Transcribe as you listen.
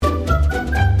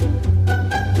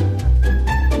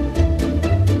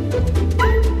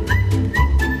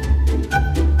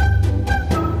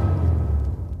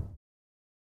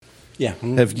Yeah.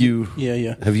 Have you?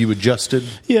 Yeah. Have you adjusted?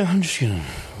 Yeah, I'm just gonna.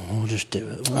 We'll just do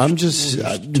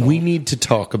it. We need to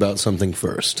talk about something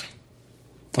first.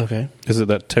 Okay. Is it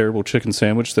that terrible chicken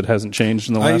sandwich that hasn't changed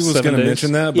in the last 7 days? I was going to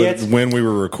mention that, but Yeah, when we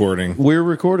were recording. We're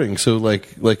recording, so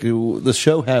like the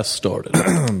show has started.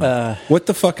 What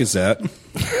the fuck is that?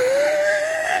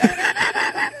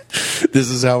 This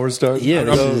is how we're starting? Yeah,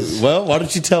 Well, why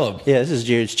don't you tell him? Yeah, this is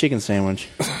Jared's chicken sandwich.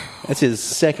 That's his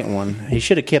second one. He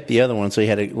should have kept the other one, so he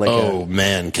had a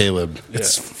Man, Caleb.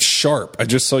 It's sharp. I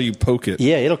just saw you poke it.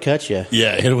 Yeah, it'll cut you.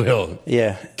 Yeah, it will.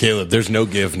 Yeah. Caleb, there's no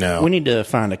give now. We need to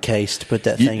find a case to put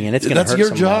that thing in. It's going to hurt That's your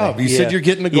somebody. job. You said you're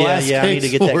getting a glass Yeah, case I need to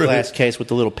get that for it. glass case with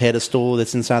the little pedestal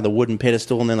that's inside the wooden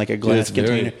pedestal and then like a glass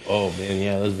container.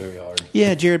 Man, that's very hard.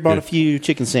 Yeah, Jared bought a few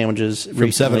chicken sandwiches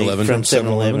recently 7-Eleven. From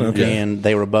 7-Eleven, okay. and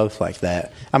they were both like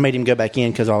that. I made him go back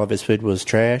in because all of his food was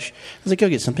trash. I was like, go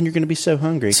get something. You're going to be so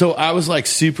hungry. So I was like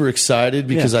super excited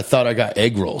because Yeah. I thought I got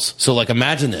egg rolls. So like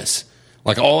imagine this.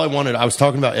 Like all I wanted, I was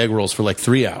talking about egg rolls for like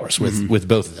 3 hours with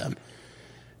both of them.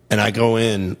 And I go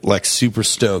in like super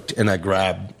stoked and I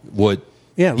grab what,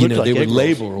 Yeah, it you looked know, like they would egg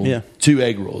rolls. label Yeah. 2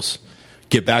 egg rolls.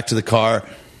 Get back to the car.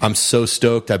 I'm so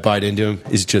stoked. I bite into them.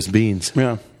 It's just beans.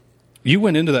 Yeah. You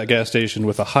went into that gas station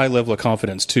with a high level of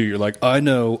confidence, too. You're like, I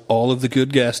know all of the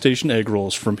good gas station egg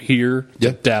rolls from here to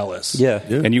Yeah. Dallas. Yeah.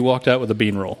 And you walked out with a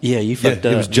bean roll. Yeah, you fucked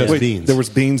up. it was just Yeah. beans. There was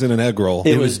beans in an egg roll.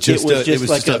 It It was was just like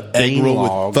an a egg bean roll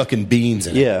log. with fucking beans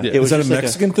in it. Yeah. It Is was that a just like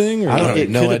Mexican thing? Or I don't, I it have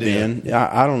no could have idea. been.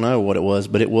 I don't know what it was,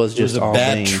 but it was It was just a all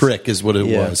bad beans. trick is what it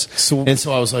Yeah. was. And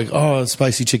so I was like, oh, a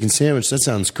spicy chicken sandwich. That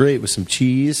sounds great with some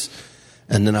cheese.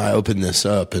 And then I opened this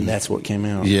up, and That's what came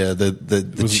out. yeah,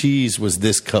 the cheese was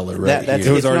this color right That's,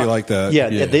 here. It was it's already not- like that. Yeah,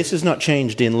 Yeah. this has not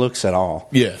changed in looks at all.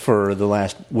 Yeah. For the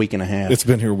last week and a half. It's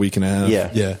been here a week and a half.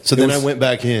 Yeah. Yeah. So then I went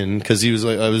back in because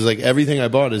I was like, everything I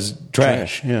bought is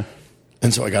trash. Yeah.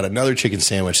 And so I got another chicken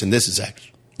sandwich, and this is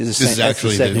actually It's the same- that's the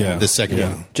actually second one. the second Yeah.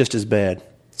 one. Just as bad.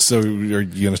 So are you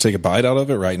going to take a bite out of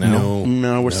it right now?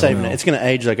 No, we're saving it. It's going to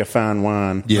age like a fine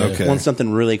wine. Yeah. Okay. Once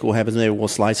something really cool happens, maybe we'll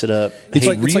slice it up. It's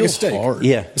like real a steak. hard.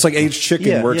 Yeah. It's like aged chicken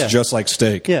Yeah, works yeah. just like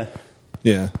steak. Yeah.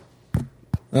 Yeah.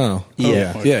 Oh.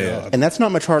 Yeah. Yeah. And that's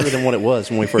not much harder than what it was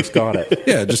when we first got it.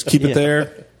 Yeah, just keep Yeah. it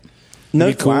there. No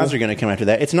Be cool. flies are going to come after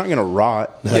that. It's not going to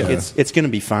rot. Like Yeah. it's going to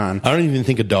be fine. I don't even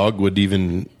think a dog would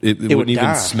even it would wouldn't even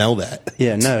die. smell that.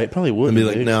 Yeah, no, it probably And would be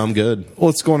like, no, I'm good. Well,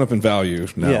 it's going up in value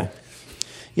now. Yeah.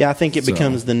 Yeah, I think it So-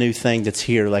 becomes the new thing that's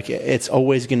here. Like it's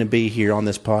always going to be here on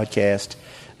this podcast.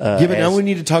 Yeah, but now as we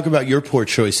need to talk about your poor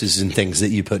choices and things that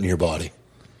you put in your body.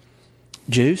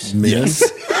 juice. Yes.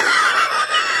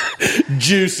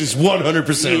 Juice is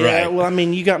 100% Yeah, right. well, I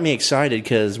mean, you got me excited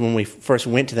because when we first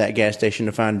went to that gas station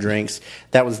to find drinks,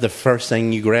 that was the first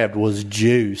thing you grabbed was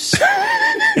juice.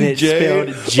 And it's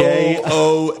spelled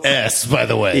J-O-O-S, by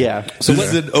the way. Yeah. So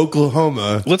this is in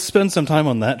Oklahoma. Let's spend some time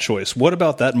on that choice. What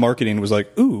about that marketing was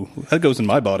like, ooh, that goes in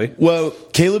my body? Well,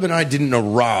 Caleb and I didn't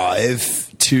arrive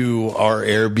to our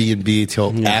Airbnb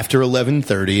till after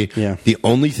 11:30. Yeah. The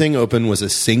only thing open was a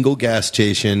single gas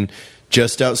station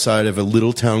just outside of a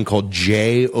little town called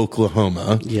Jay,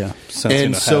 Oklahoma. Yeah. Sounds And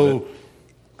in a so, habit.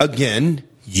 again,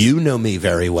 you know me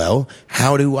very well.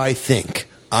 How do I think?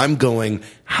 I'm going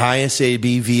highest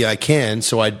ABV I can,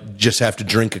 so I just have to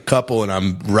drink a couple, and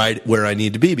I'm right where I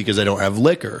need to be because I don't have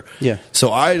liquor. Yeah.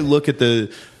 So I look at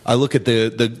the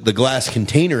glass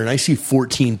container, and I see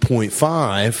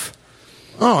 14.5.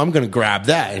 Oh, I'm going to grab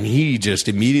that, and he just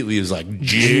immediately was like,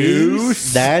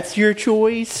 "Juice." That's your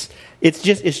choice. It's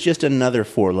just another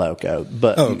Four Loko,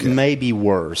 but Okay. maybe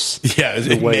worse. Yeah,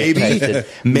 The way it maybe, tasted.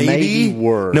 maybe Maybe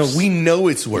worse. No, we know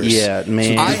it's worse. Yeah,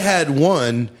 man. I had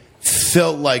one,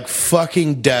 felt like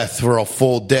fucking death for a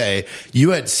full day.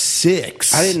 You had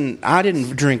 6. I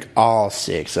didn't drink all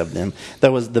 6 of them.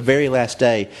 That was the very last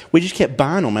day. We just kept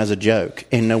buying them as a joke,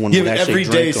 and no one Yeah, would but actually every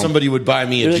drink day them. somebody would buy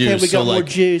me a They're like, juice. hey, we got so more like,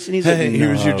 juice, and he's hey, like,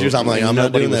 here's your "No." juice. I'm like, I'm not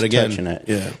Nobody doing was that again. touching it.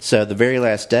 Yeah. So the very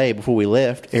last day before we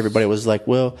left, everybody was like,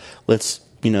 "Well, let's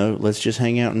just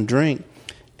hang out and drink."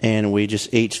 And we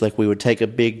just each we would take a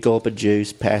big gulp of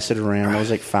juice, pass it around. There was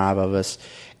like 5 of us,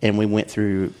 and we went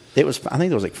through. I think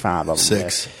there was like 5 of them.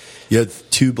 6. You had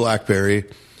 2 blackberry,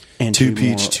 And 2 2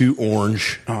 peach, more. 2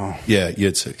 orange. Oh. Yeah, you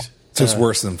had 6. So it's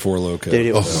worse than Four Loko. Dude,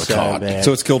 it was Oh, so God. bad.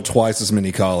 So it's killed twice as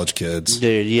many college kids.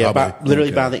 Dude, yeah, Probably. literally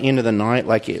Okay. by the end of the night,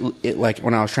 like it like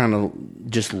when I was trying to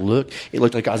just look, it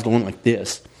looked like I was going like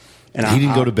this. And He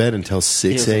didn't go to bed until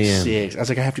 6 a.m. 6. I was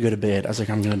like, I have to go to bed. I was like,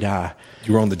 I'm going to die.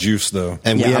 You were on the juice, though.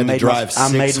 And we had to drive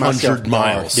 600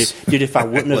 miles. Dude, if I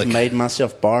wouldn't have made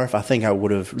myself barf, I think I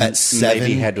would have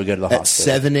maybe had to go to the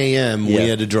hospital. At 7 a.m., we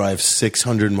had to drive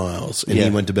 600 miles, and he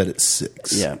went to bed at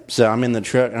 6. Yeah. So I'm in the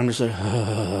truck. I'm just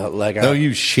like,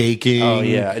 you shaking? Oh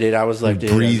yeah, dude. I was like,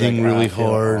 dude, breathing really I feel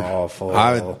hard.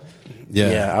 Awful.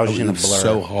 Yeah, I was in a blur.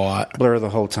 So hot. Blur the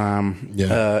whole time.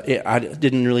 Yeah. I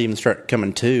didn't really even start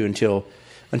coming to until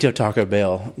Taco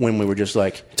Bell, when we were just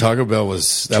like Taco Bell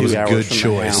was a good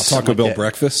choice. Taco Bell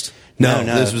breakfast? No,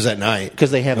 this was at night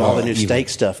because they have all the new steak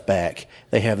stuff back.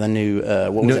 They have the new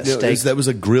what was that steak? That was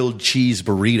a grilled cheese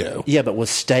burrito. Yeah, but with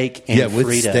steak and with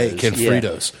Fritos. steak and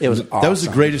Fritos. It was awesome. That was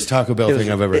the greatest Taco Bell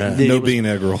thing I've ever had. No bean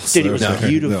egg rolls. Dude, it was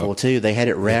beautiful too. They had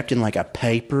it wrapped in like a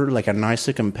paper, like a nice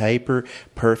looking paper,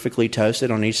 perfectly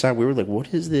toasted on each side. We were like,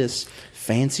 "What is this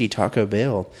fancy Taco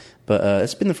Bell?" But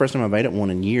it's been the first time I've ate at one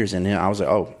in years, and I was like,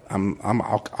 "Oh,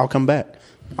 I'll come back.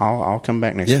 I'll come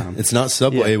back next time." It's not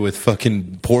Subway with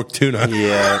fucking pork tuna.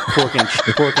 Yeah, pork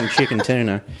and chicken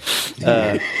tuna.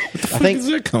 I think Where does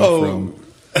that come from?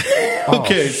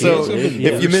 Okay, so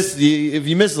if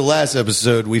you missed the last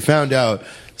episode, we found out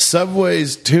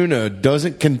Subway's tuna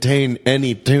doesn't contain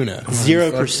any tuna.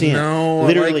 0%. No,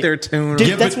 literally, I like their tuna.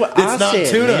 Dude, that's what I it's not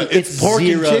said. tuna. Man. It's pork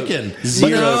and chicken.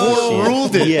 But a court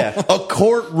ruled it. Yeah. A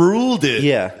court ruled it.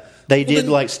 Yeah. They did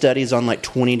like studies on like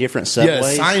 20 different Subways. Yeah,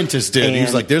 a scientist did. He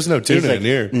was like, "There's no tuna in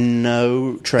here.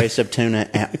 No trace of tuna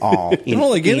at all. I don't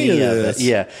like any of this.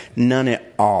 Yeah, none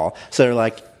at all." So they're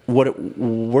like,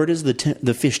 where does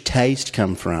the fish taste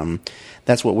come from?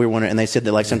 That's what we're wondering. And they said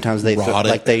that like sometimes they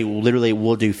they literally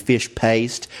will do fish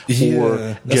paste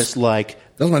or just like.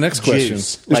 That was my next question.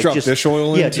 Juice. Just drop fish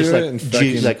oil into just it like and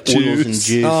juice, like oils and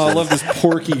juice. Oh, I love this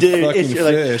porky fucking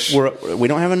fish. Like, we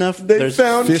don't have enough. They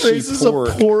found traces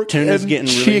of pork Tuna's and getting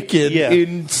chicken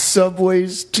in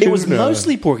Subway's tuna. It was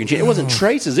mostly pork and chicken. It wasn't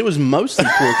traces. It was mostly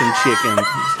pork and chicken.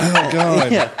 Oh,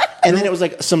 God. Yeah. And then it was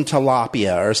like some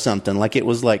tilapia or something. Like it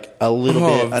was like a little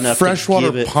bit enough freshwater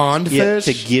to give it, pond fish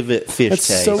to give it fish That's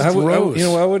taste. so gross.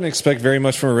 I wouldn't expect very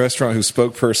much from a restaurant whose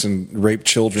spokesperson raped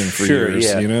children for years.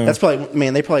 Yeah. You know, That's probably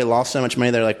they probably lost so much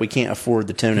money. They're like, we can't afford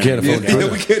the tuna. Can't afford tuna.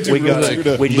 We can't do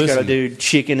tuna. We just got to do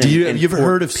chicken. And you ever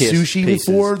heard of sushi pieces.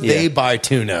 before? Yeah. They buy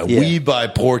tuna. Yeah. We buy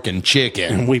pork and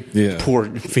chicken. And we pour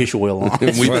fish oil on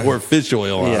it. We pour fish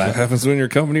oil on it. what happens when your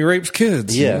company rapes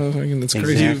kids. Yeah, you know? I mean, that's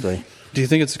crazy. Exactly. Do you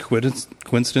think it's a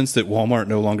coincidence that Walmart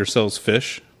no longer sells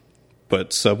fish,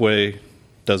 but Subway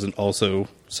doesn't also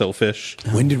sell fish?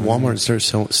 When did Walmart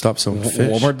stop selling fish?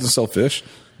 Walmart doesn't sell fish.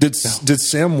 Did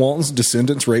Sam Walton's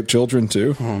descendants rape children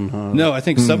too? No, I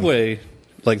think Subway,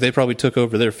 like they probably took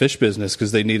over their fish business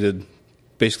because they needed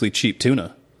basically cheap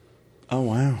tuna. Oh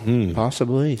wow,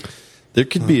 possibly. There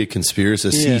could be a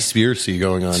conspiracy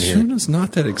going on here. Tuna's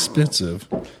not that expensive.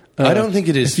 I don't think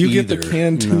it is. If you either. get the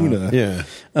canned tuna,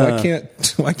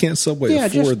 why can't Subway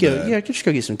afford that? Just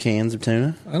go get some cans of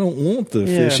tuna. I don't want the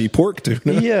fishy pork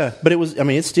tuna. Yeah, but it was. I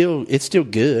mean, it's still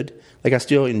good. Like I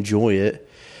still enjoy it.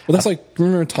 Well, that's like,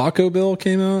 remember Taco Bell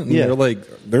came out? And they're like,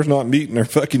 there's not meat in their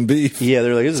fucking beef. Yeah,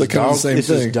 they're like, this It's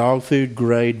is dog food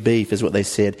grade beef, is what they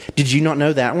said. Did you not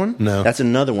know that one? No. That's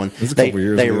another one. That's a couple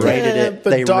years ago. Rated it. But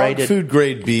they dog rated food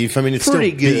grade beef. I mean, it's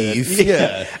pretty still good. beef.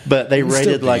 Yeah. But they It's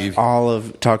rated still like beef. all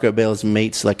of Taco Bell's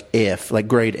meats like F, like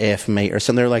grade F meat or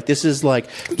something. They're like, this is like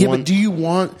But do you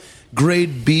want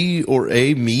grade B or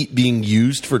A meat being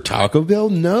used for Taco Bell?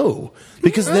 No,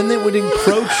 because then it would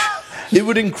encroach. It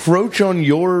would encroach on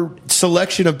your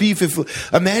selection of beef.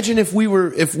 Imagine if we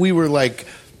were like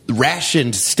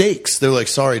rationed steaks. They're like,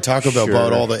 sorry, Taco Bell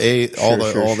bought all the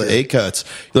A cuts.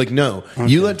 You're like, no,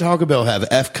 you let Taco Bell have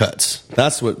F cuts.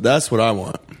 That's what I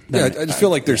want. Yeah, I just feel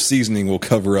like their seasoning will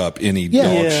cover up any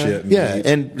dog shit.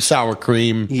 And sour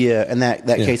cream. Yeah, and that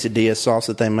quesadilla sauce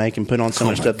that they make and put on so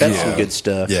much stuff. That's some good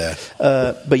stuff. Yeah.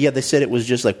 But yeah, they said it was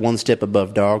just like one step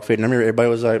above dog food. And I remember everybody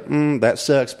was like, that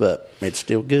sucks, but it's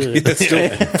still good. It's still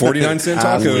 49-cent I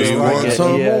tacos. still want like it.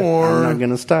 some more. I'm not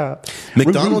going to stop.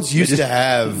 McDonald's used to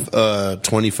have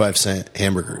 25-cent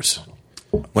hamburgers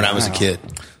when I was a kid.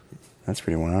 That's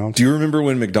pretty wild. Do you remember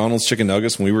when McDonald's chicken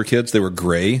nuggets, when we were kids, they were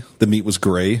gray? The meat was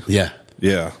gray? Yeah.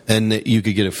 Yeah. And you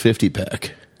could get a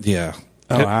 50-pack. Yeah.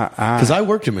 Oh, Because I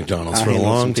worked at McDonald's for a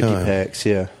long time. Packs,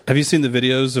 yeah. Have you seen the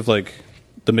videos of like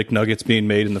the McNuggets being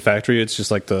made in the factory? It's just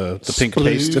like the pink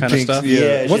paste kind of stuff.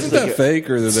 Yeah, it's Wasn't just that like fake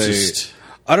or did they?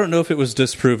 I don't know if it was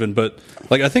disproven, but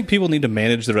like I think people need to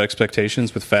manage their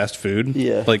expectations with fast food.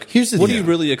 Yeah. Like, Here's the what deal. are you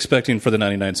really expecting for the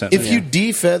 99-cent? If you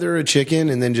defeather a chicken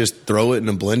and then just throw it in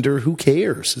a blender, who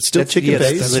cares? It's still chicken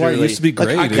that's based. That's why it used to be Like,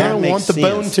 great. I dude. kinda That want the makes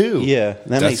bone sense. too. Yeah,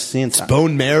 that makes sense. It's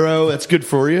bone marrow. That's good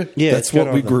for you. Yeah, That's it's got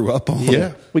what we all grew up on.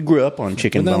 Yeah. We grew up on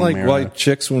chicken Isn't that bone like marrow. why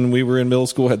chicks when we were in middle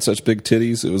school had such big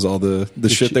titties? It was all the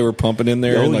shit they were pumping in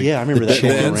there. Oh, and like yeah, I remember that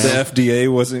going around. The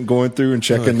FDA wasn't going through and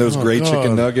checking those oh, great God.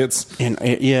 chicken nuggets. And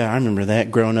yeah, I remember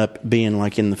that growing up, being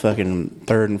like in the fucking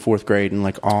 3rd and 4th grade, and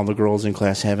like all the girls in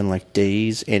class having like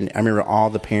D's. And I remember all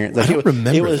the parents. Like, I don't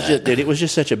remember it was that. just, dude, it was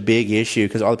just such a big issue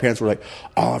because all the parents were like,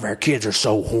 all of our kids are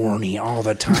so horny all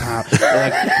the time.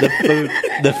 Like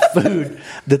the food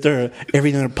that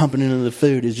everything they're pumping into the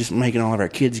food is just making all of our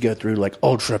kids go through like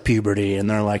ultra puberty, and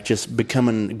they're like just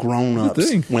becoming grown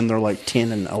ups when they're like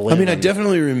 10 and 11. I mean, I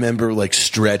definitely remember like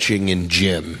stretching in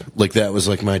gym. Like that was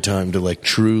like my time to like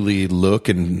truly look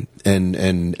and check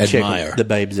admire the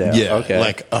babes out. Yeah, Okay.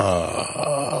 like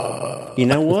You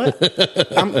know what?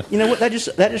 You know what? That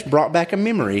just brought back a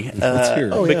memory.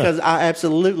 hear it. Because I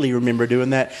absolutely remember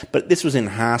doing that. But this was in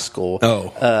high school.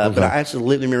 Oh, But I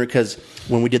absolutely remember because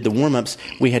when we did the warm ups,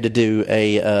 we had to do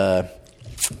a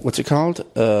what's it called?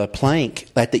 Plank.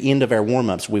 At the end of our warm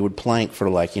ups, we would plank for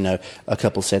like a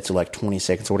couple sets of like 20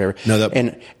 seconds or whatever.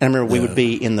 And I remember we would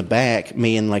be in the back,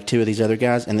 me and like 2 of these other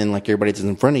guys, and then like everybody that's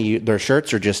in front of you, their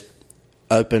shirts are just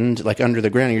opened like under the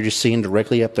ground, and you're just seeing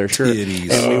directly up their shirt.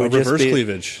 Titties. And we would just reverse be-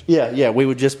 cleavage. Yeah, we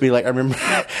would just be like, I remember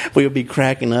we would be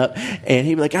cracking up, and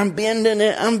he'd be like, I'm bending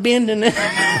it.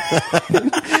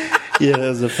 Yeah, that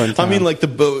was a fun time. I mean, like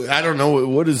I don't know,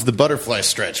 what is the butterfly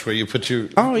stretch where you put your...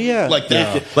 Oh, yeah. Like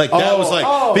that. Yeah. Like that was like...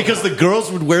 Oh. Because the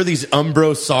girls would wear these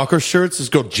Umbro soccer shirts. This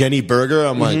girl, Jenny Berger.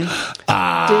 I'm like, Dude,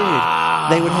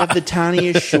 they would have the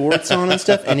tiniest shorts on and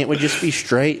stuff, and it would just be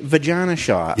straight vagina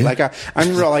shot. Like I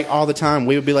remember, like all the time,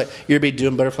 we would be like, you'd be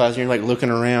doing butterflies, and you're like looking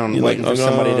around, waiting for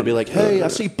somebody to be like, "Hey, I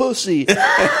see pussy."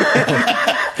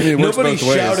 nobody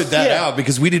shouted that out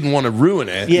because we didn't want to ruin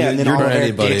it. Yeah, and then You're all not of our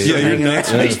anybody. dicks Yeah, are your hanging nuts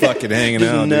out. are just fucking hanging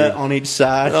Just out, nut dude. on each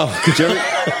side.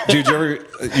 Did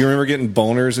you remember getting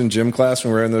boners in gym class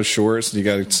when we were wearing those shorts and you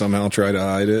got to somehow try to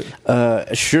hide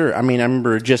it? Sure. I mean, I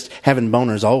remember just having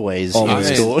boners always. Always.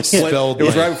 In school. Spelled It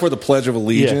was like- right before the Pledge of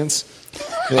Allegiance.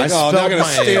 You're like, I oh, now I'm spelled going to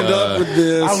my, stand up with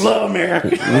this. I love America.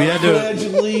 We had to... Pledge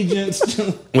allegiance.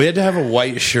 We had to have a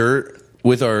white shirt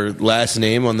with our last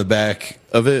name on the back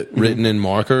of it written in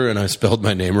marker, and I spelled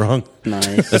my name wrong.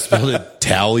 Nice. I spelled it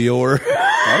Talior.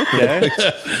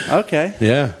 Okay.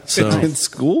 Yeah. So in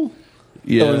school?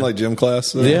 yeah, Oh, in like gym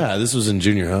class? yeah. This was in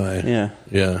junior high. Yeah.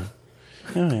 Yeah.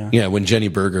 Oh, yeah. Yeah. When Jenny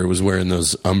Berger was wearing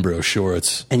those Umbro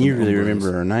shorts, And you really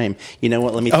remember her name. You know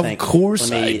what? Let me Of think. course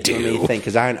Let me I do. think,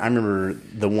 because I remember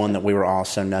the one that we were all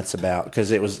so nuts about,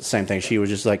 because it was the same thing. She was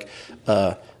just like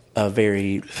a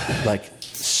very like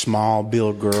small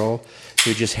build girl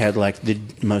who just had like the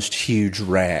most huge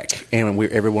rack, and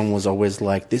everyone was always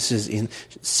like, "This is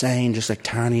insane!" Just like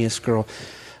tiniest girl.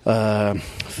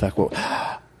 Fuck. What?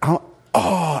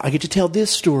 I get to tell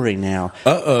this story now.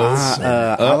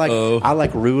 I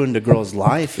like ruined a girl's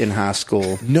life in high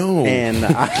school. No. And you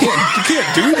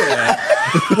can't do that.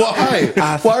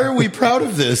 Why? Why are we proud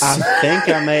of this? I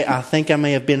think I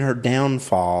may have been her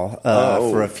downfall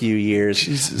for a few years.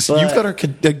 Jesus, But, you've got her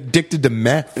addicted to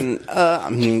meth. I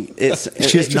mean,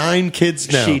 She has 9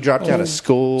 kids now. She dropped out of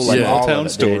school. Like Small all town of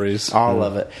it, dude. stories. All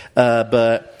of it.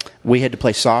 But we had to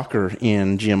play soccer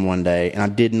in gym one day, and I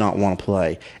did not want to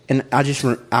play. And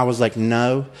I was like,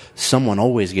 no, someone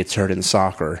always gets hurt in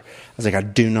soccer. I was like, I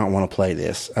do not want to play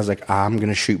this. I was like, I'm going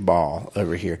to shoot ball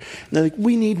over here. And they're like,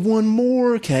 we need one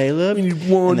more, Caleb. We need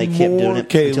one and they kept more, doing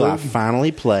it until I Caleb.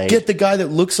 finally played. Get the guy that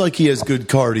looks like he has good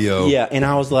cardio. Yeah, and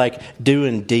I was like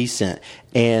doing decent,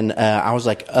 and I was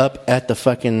like up at the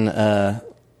fucking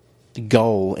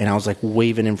goal, and I was like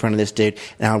weaving in front of this dude,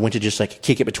 and I went to just like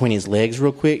kick it between his legs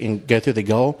real quick and go through the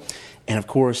goal, and of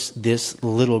course this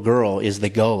little girl is the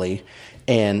goalie,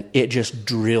 and it just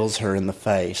drills her in the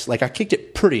face. Like I kicked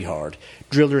it pretty hard,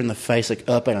 drilled her in the face like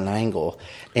up at an angle,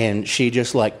 and she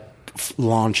just like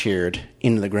lawn-chaired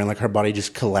into the ground, like her body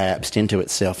just collapsed into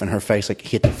itself, and her face like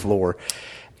hit the floor.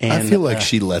 And, I feel like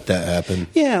she let that happen.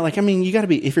 yeah, like I mean, you got to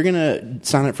be, if you're gonna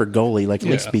sign up for goalie, like at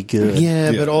least be good.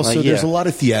 Yeah, but also Like, there's yeah. a lot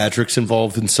of theatrics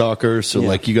involved in soccer, so Yeah.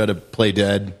 like you got to play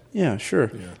dead. Yeah, sure.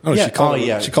 Oh,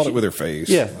 yeah. she called it with her face.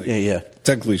 Yeah, Like, yeah.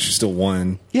 Technically, she still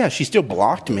won. Yeah, she still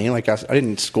blocked me. Like I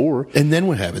didn't score. And then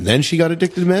what happened? Then she got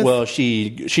addicted to meth? Well,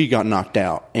 she got knocked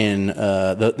out in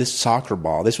this soccer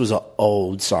ball. This was an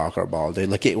old soccer ball, dude.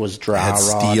 Like it was dry Had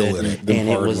steel rotted, in it. and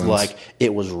it hard was ones. like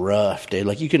it was rough, dude.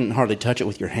 Like you couldn't hardly touch it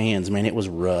with your hands, man. It was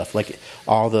rough. Like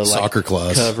all the like, Soccer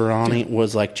claws. cover on it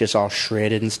was like just all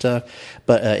shredded and stuff.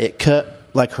 But it cut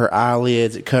like her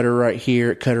eyelids. It cut her right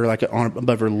here. It cut her like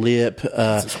above her lip.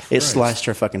 It sliced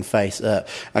her fucking face up.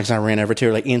 Like I ran over to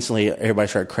her, like instantly everybody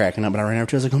started cracking up. But I ran over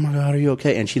to her. I was like, "Oh my god, are you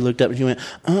okay?" And she looked up and she went,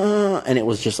 and it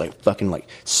was just like fucking like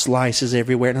slices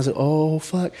everywhere. And I was like, "Oh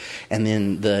fuck!" And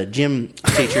then the gym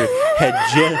teacher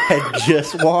had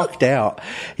just walked out.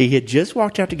 He had just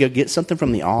walked out to go get something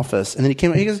from the office, and then he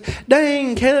came out. He goes,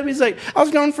 "Dang, Caleb!" He's like, "I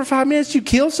was gone for 5 minutes. You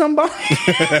killed somebody."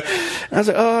 And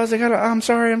I was like, "I'm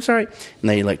sorry." And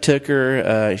they like took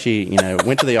her. She,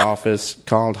 went to the office,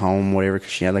 called home, whatever,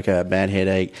 because she had like a bad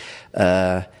headache.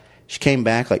 She came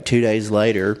back like 2 days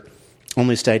later.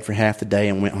 Only stayed for half the day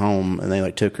and went home. And they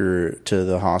like took her to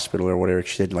the hospital or whatever.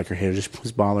 She said like her head just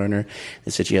was bothering her.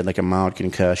 They said she had like a mild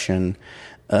concussion.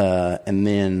 And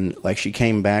then like she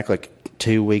came back like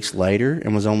 2 weeks later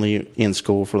and was only in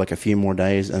school for like a few more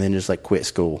days, and then just like quit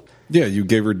school. Yeah, you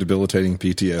gave her debilitating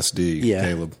PTSD, Yeah,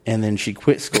 Caleb. and then she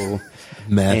quit school.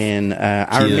 Meth. And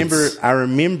I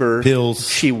remember Pills.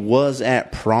 she was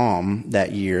at prom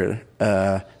that year.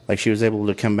 Like she was able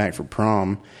to come back for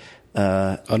prom.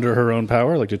 Under her own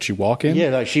power? Like, did she walk in? Yeah,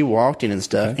 like she walked in and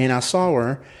stuff. Okay. And I saw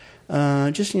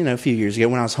her just a few years ago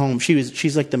when I was home.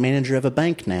 She's like the manager of a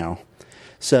bank now.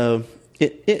 So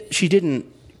she didn't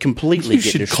completely You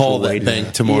get should destroyed. call that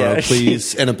bank tomorrow, Yeah,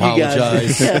 please, and you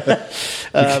guys-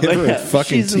 apologize. Give her a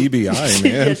fucking she's TBI,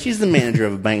 man. Yeah, she's the manager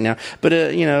of a bank now. But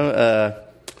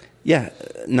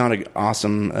not an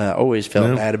awesome. Always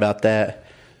felt bad about that.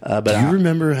 But Do you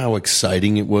remember how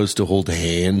exciting it was to hold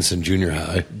hands in junior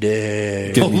high?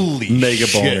 dude, Holy mega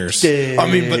shit. boners. Dude.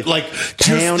 I mean, but like just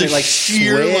Pounded the like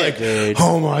sheer sweat, like, dude.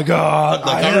 oh my god!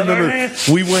 Like I remember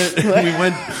we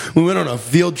went on a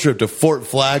field trip to Fort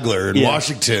Flagler in Yeah.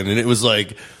 Washington, and it was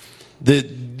like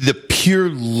the pure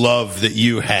love that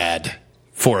you had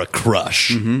for a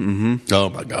crush. Oh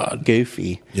my god!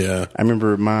 goofy. Yeah. I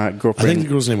remember my I girlfriend. think the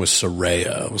girl's name was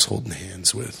Soraya. I was holding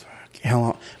hands with. How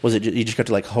long was it? You just got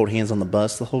to like hold hands on the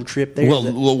bus the whole trip there? Well, Is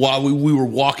it- while we were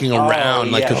walking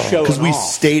around, like yeah, showing because we off.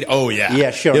 stayed. Oh yeah, Yeah,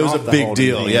 showing it was off a the big whole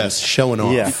deal. thing. Yes, showing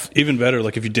off. Yeah. Even better,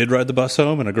 like if you did ride the bus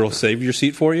home and a girl saved your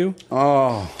seat for you.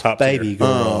 oh, Top baby tier. girl.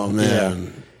 Oh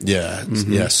man, yeah,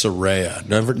 Soraya.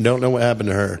 Don't know what happened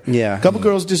to her. Yeah. a couple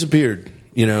girls disappeared.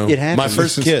 It happens. My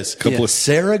first kiss. Couple Yeah. of-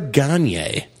 Sarah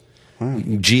Gagne,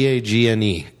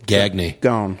 Gagne, Gagne.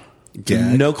 Gone.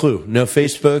 No clue. No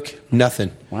Facebook.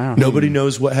 Nothing. Wow. Nobody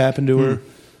knows what happened to her.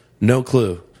 No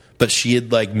clue. But she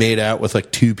had like made out with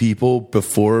like two people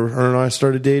before her and I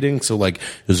started dating, so like it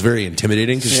was very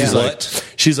intimidating because Yeah.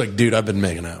 she's like, dude, I've been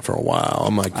making out for a while.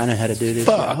 I'm like, I know how to do this.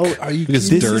 fuck. Oh, are you Because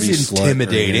kidding? this dirty is slut,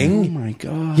 intimidating. Oh my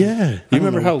god. Yeah. You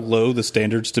remember how low the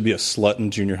standards to be a slut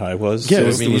in junior high was? Yeah, So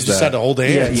I mean, you was just that? had to hold Yeah,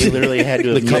 hands. you literally had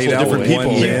to The have couple made out different with people.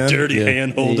 one. you Yeah. dirty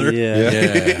hand holder. Yeah.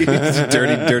 Yeah.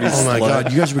 dirty Oh my slut.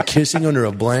 god, you guys were kissing under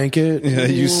a blanket. Yeah,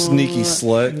 you sneaky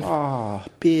slut. Oh,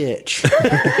 bitch.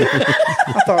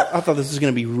 I thought this was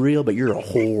going to be real, but you're a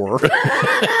whore.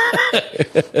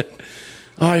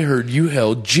 I heard you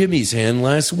held Jimmy's hand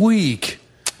last week.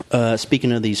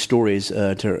 Speaking of these stories,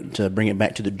 to bring it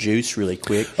back to the juice really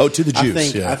quick. Oh, to the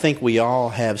juice, I think we all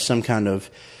have some kind of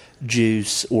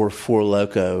juice or Four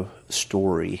Loko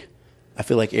story. I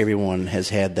feel like everyone has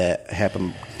had that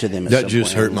happen to them. At That some juice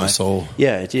point in hurt my life. soul.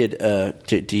 Yeah, it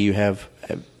did. Do you have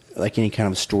like any kind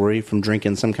of story from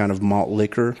drinking some kind of malt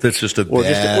liquor? That's just a or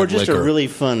bad or just liquor. a really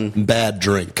fun. Bad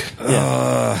drink.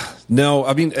 No,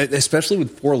 I mean, especially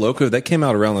with Four Loko, that came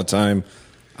out around the time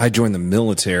I joined the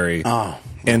military. Oh,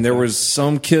 and there was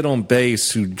some kid on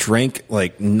base who drank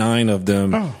like 9 of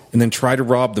them and then tried to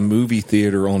rob the movie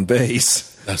theater on base.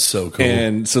 That's so cool.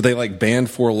 And so they like banned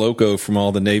Four Loko from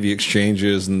all the Navy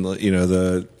exchanges and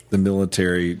the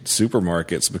military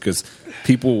supermarkets because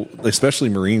people, especially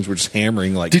Marines, were just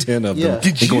hammering like 10 of them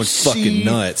Did and going you fucking see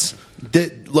nuts.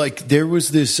 That like there was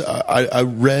this. I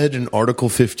read an Article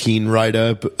 15 write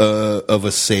up of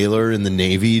a sailor in the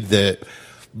Navy that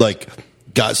like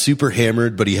got super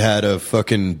hammered, but he had a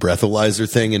fucking breathalyzer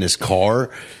thing in his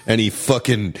car, and he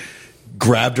fucking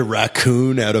grabbed a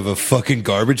raccoon out of a fucking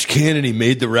garbage can, and he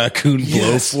made the raccoon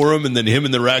blow for him, and then him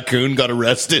and the raccoon got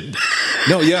arrested.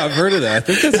 No, yeah, I've heard of that. I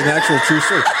think that's an actual true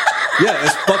story. Yeah,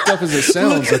 as fucked up as it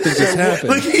sounds, I think this happened.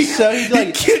 Like he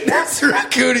like kidnaps the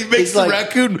raccoon. He makes the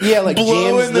raccoon blow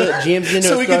in jams into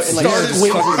so his he can throat and start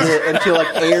squeezes it until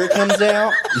air comes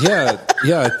out.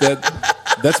 Yeah,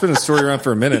 that's been a story around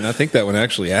for a minute, and I think that one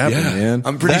actually happened, man.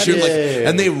 I'm pretty sure.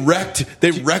 And they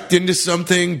wrecked into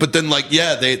something, but then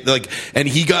and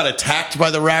he got attacked by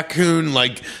the raccoon.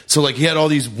 So he had all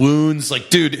these wounds.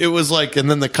 Dude, it was and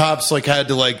then the cops had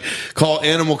to call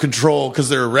animal control because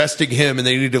they're arresting him, and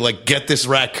they need to get this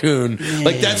raccoon.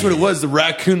 That's what it was. The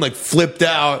raccoon flipped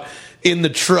out in the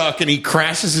truck, and he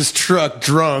crashes his truck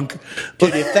drunk.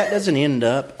 Dude, if that doesn't end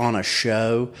up on a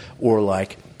show or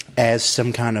as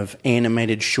some kind of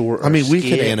animated short, or we skit,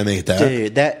 could animate that.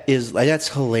 Dude, that's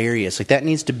hilarious. That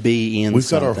needs to be in. We've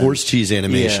got our horse cheese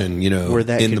animation, where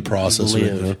that in the process.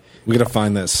 Live. We got to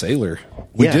find that sailor.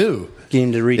 We do. Get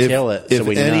him to retell it. If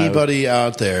we anybody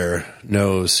out there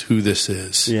knows who this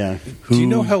is, yeah. Do you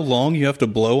know how long you have to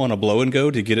blow on a blow and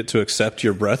go to get it to accept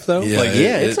your breath, though? Yeah,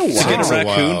 it's a while. To get a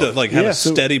raccoon to have a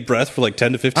steady breath for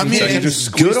 10 to 15 seconds. It's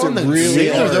good on the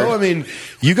sailor, though.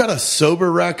 You got a sober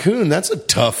raccoon. That's a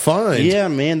tough find. Yeah,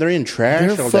 man, they're in trash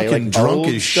They're all day, fucking drunk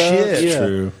as shit. Yeah.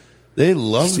 True. They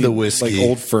love the whiskey.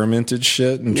 Old fermented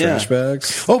shit in trash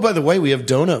bags. Oh, by the way, we have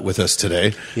Donut with us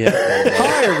today. Yeah.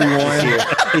 Hi, everyone.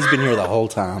 He's been here the whole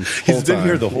time. He's been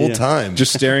here the whole time.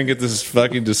 Just staring at this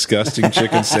fucking disgusting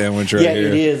chicken sandwich right here. Yeah,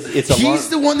 it is. He's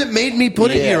the one that made me put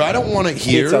it here. I don't want it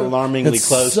here. It's alarmingly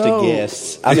close to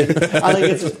guests. I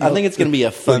think it's going to be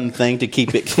a fun thing to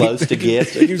keep it close to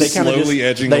guests. You're slowly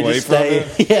edging away from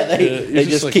it. Yeah, they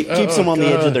just keeps them on the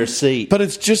edge of their seat. But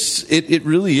it's just it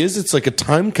really is. It's like a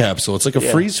time capsule. It's like a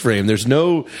freeze frame. There's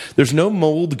no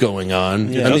mold going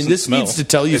on. Yeah. This needs to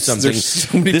tell you something. There's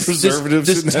so many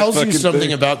preservatives. This tells you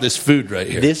something about this food right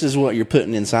here. This is what you're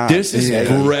putting inside. This is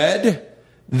bread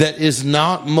that is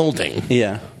not molding.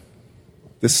 Yeah.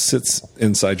 This sits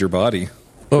inside your body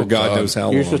for God knows how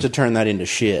long. You're supposed to turn that into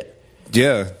shit.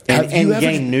 Yeah. And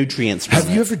gain nutrients from Have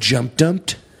you ever jump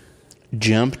dumped?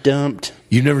 Jump dumped?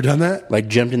 You've never done that?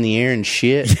 Jumped in the air and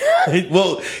shit?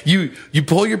 Well, you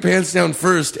pull your pants down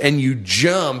first and you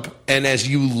jump, and as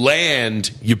you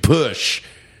land, you push.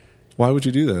 Why would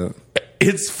you do that?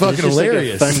 It's fucking It's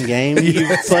hilarious. Like a fun game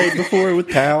you've played before with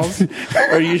pals,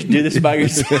 or you just do this by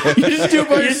yourself. You just do it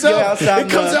by yourself. Go outside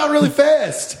It comes out really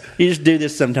fast. You just do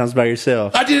this sometimes by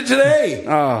yourself. I did it today.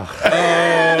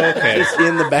 Okay. It's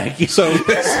in the back. So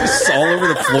it's all over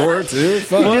the floor too.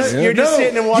 Fuck. You're just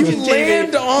sitting and watching you TV.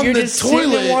 land on you're the just sitting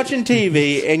toilet. and watching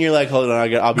TV, and you're like, "Hold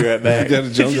on, I'll be right back." gotta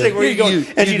jump She's like, "Where are you going?"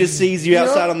 And she just sees you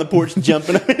outside on the porch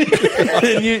jumping.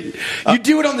 And you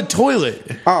do it on the toilet.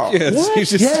 Oh, Yes. What? You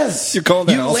just, Yes. You call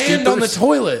the You land on the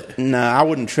toilet. no, I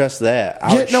wouldn't trust that.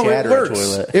 I would It shatter works. a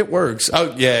toilet. It works.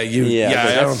 Oh yeah,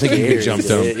 but I don't think you scary. can jump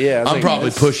them. Yeah, I'm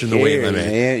probably pushing the weight limit.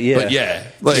 Man. Yeah,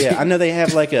 But yeah, I know they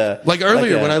have like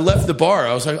earlier when I left the bar,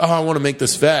 I was like, oh, I want to make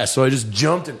this fast, so I just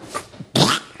jumped and.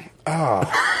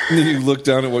 And then you look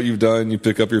down at what you've done. You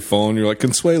pick up your phone. You're like,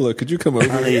 Consuelo, could you come over?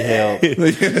 I need help.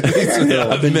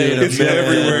 I've been doing It's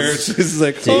everywhere. It's just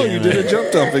like, oh, you did a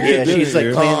jump dump again. Yeah, didn't she's like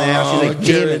you? cleaning the house. She's like,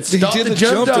 damn it, Stop did the the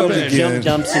jump jump dump dumping. again.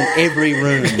 jump dumps in every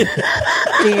room.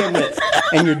 Damn it.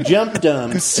 And your jump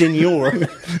dumps, senor.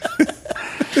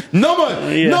 No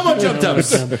more jump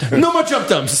dumps. No more jump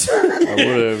dumps.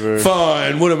 Whatever.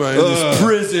 Fine. What am I in this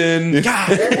prison? God,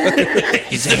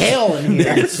 it's hell in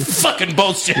here. It's fucking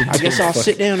bullshit. I guess I'll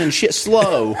sit down and shit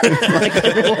slow.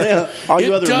 Like all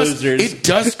you other losers. It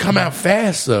does come out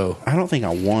fast, though. I don't think I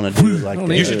want to do it like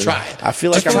that. You should try it. I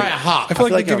feel like Just try a hop. I feel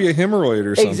like they give you a hemorrhoid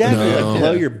or something. Exactly. Like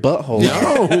blow your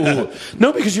butthole.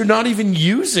 No, because you're not even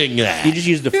using that. You just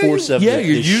use the force of you're the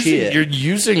using shit. you're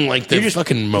using like the You're just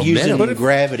fucking using momentum,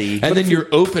 gravity. and then you're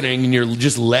opening and you're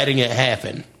just letting it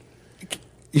happen.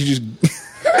 You just.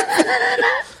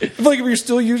 I feel like if you're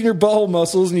still using your butthole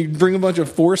muscles and you bring a bunch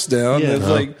of force down, it's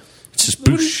like. It's just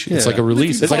boosh. It's like a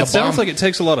release. It's like a It sounds bomb. like it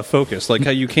takes a lot of focus, like how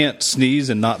you can't sneeze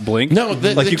and not blink. No,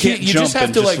 like you can't you jump just have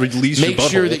and to just like release make your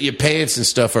sure butthole. that your pants and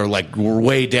stuff are like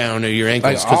way down at your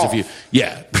ankles. Like Because off. if you,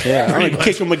 yeah, I'm going to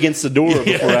kick them against the door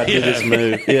before I do this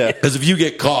move. Yeah. because if you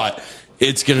get caught,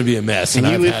 it's going to be a mess. And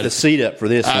you I've lift had the seat up for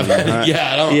this one. Right?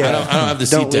 Yeah, I don't have the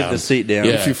seat Don't down. lift the seat down.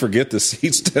 Yeah. If you forget the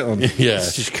seats down, Yeah,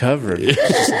 It's just covered.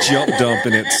 just jump dump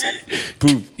and it's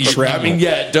poop shrapnel. I mean,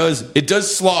 yeah, it does. It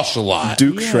does slosh a lot.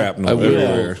 Duke shrapnel I will.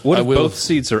 everywhere. What I if will. both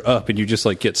seats are up and you just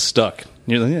like get stuck?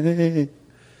 You're like,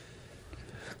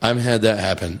 I've had that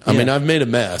happen. I mean, I've made a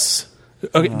mess.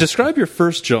 okay, describe your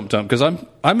first jump dump, because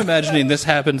I'm imagining this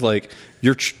happened like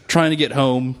you're trying to get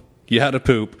home, you had to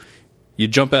poop, you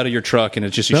jump out of your truck and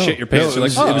it's just you shit your pants. it You're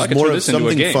was, like, oh, it was I can more turn of this into a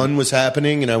something game. fun was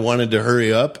happening, and I wanted to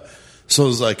hurry up. So it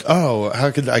was like, oh,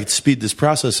 how could I speed this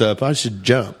process up? I should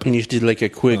jump. And you just did like a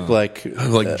quick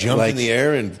Jump in the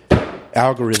air and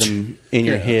algorithm in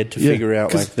your head to figure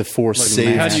out like the force. Like,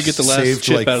 and How mass. do you get the last Saved,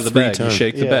 chip like, out of the 3 bag? times. You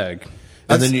shake the bag.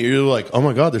 and then you're like, oh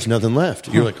my God, there's nothing left.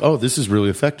 You're like, oh, this is really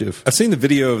effective. I've seen the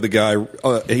video of the guy.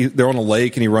 They're on a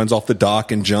lake and he runs off the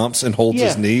dock and jumps and holds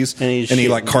his knees And and, he's he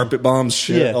like shitting. carpet bombs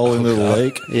shit all into the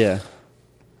lake. Yeah,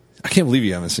 I can't believe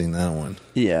you haven't seen that one.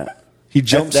 yeah. He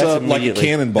jumps That's up like a immediately.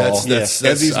 cannonball That's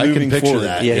as he's I can moving picture forward.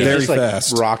 that. Yeah, he's very just like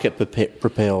fast. rocket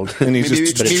propelled. And he's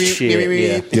just but it's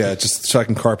shit. yeah, just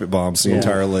fucking carpet bombs the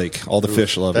entire lake. All the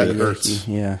fish love That it. hurts.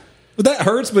 Yeah. But that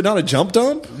hurts, but not a jump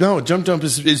dump. No, jump dump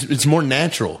is it's more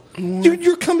natural. Dude,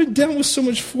 you're coming down with so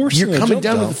much force. You're in a coming jump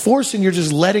down dump. with the force and you're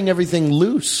just letting everything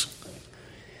loose.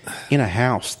 In a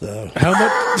house, though. How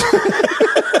much?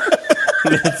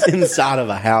 It's inside of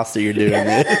a house that you're doing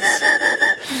this.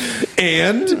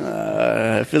 And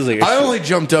It feels like I only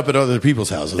jumped up at other people's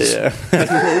houses. yeah. It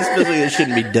feels like it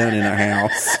shouldn't be done in a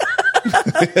house.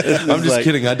 I'm just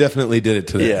kidding. I definitely did it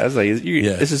today. Yeah, it's like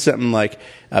this is something like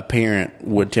a parent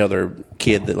would tell their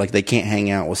kid that like they can't hang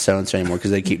out with so and so anymore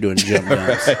because they keep doing jump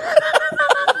dumps.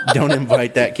 Don't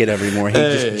invite that kid over anymore. He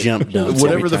just jump dumps.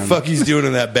 Whatever every the time. fuck he's doing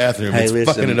in that bathroom, Hey, it's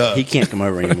listen, fucking it up. he can't come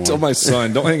over anymore. Tell my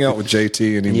son, don't hang out with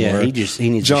JT anymore. Yeah, he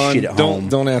needs John, to shit at home.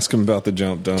 don't ask him about the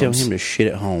jump dumps. Tell him to shit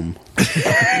at home.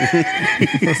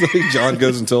 John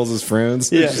goes and tells his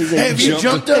friends. Yeah. Hey, have you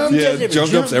jumped up? Yeah,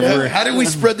 jump dumps everywhere. How do we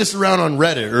spread this around on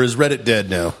Reddit, or is Reddit dead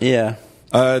now? Yeah.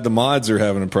 The mods are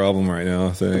having a problem right now,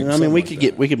 I think. I mean, we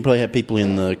could probably have people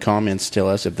in the comments tell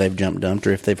us if they've jump dumped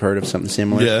or if they've heard of something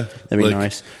similar. Yeah, that'd be like-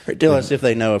 nice. Or tell us if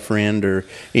they know a friend or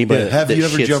anybody. Have that you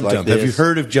ever shits jump like dumped? Have you this.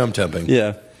 heard of jump dumping?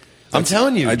 Yeah, I'm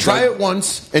telling you, try it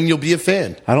once and you'll be a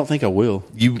fan. I don't think I will.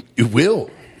 You will,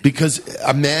 because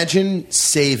imagine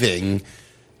saving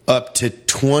up to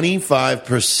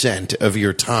 25% of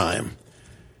your time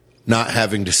not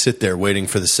having to sit there waiting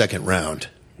for the second round.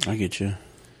 I get you.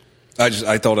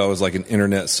 I thought I was like an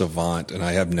internet savant, and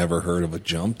I have never heard of a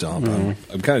jump dump.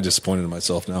 I'm kind of disappointed in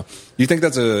myself now. You think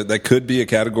that could be a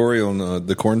category on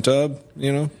the corn tub?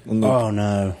 You know? On the, Oh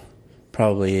no,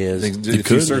 probably is.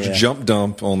 if you search jump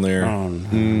dump on there, Oh,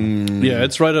 no. Yeah,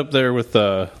 it's right up there with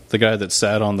the guy that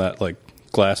sat on that like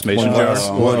glass mason jar.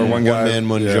 One man,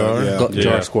 one jar. Yeah.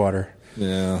 Jar squatter.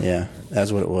 Yeah. Yeah,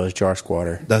 that's what it was. Jar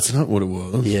squatter. That's not what it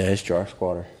was. Yeah, it's jar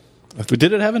squatter. But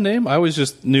did it have a name? I always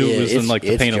just knew it was in like the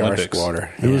it's Paint jar Olympics. squatter.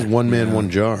 It was one man, one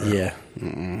jar. Yeah,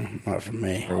 not for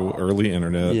me. Early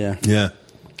internet. Yeah. Yeah.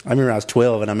 I remember I was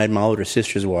 12 and I made my older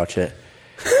sisters watch it.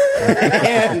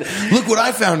 And, Look what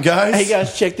I found, guys. hey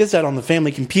guys, check this out on the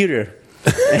family computer.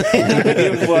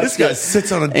 This guy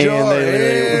sits on a jar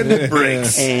and it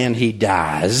breaks. And he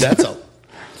dies. That's a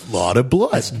lot of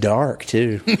blood. That's dark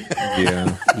too.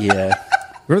 Yeah. Yeah.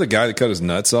 Remember the guy that cut his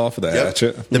nuts off with a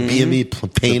hatchet? The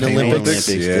BME Pain Olympics.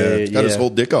 Olympics, Got his yeah. whole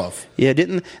dick off. Yeah,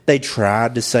 didn't they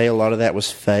tried to say a lot of that was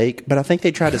fake? But I think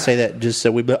they tried to say that just so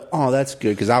we. But oh, that's good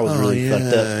because I was really fucked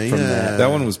up from that. That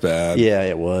one was bad. Yeah,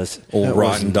 it was. Old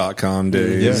rotten.com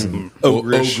days.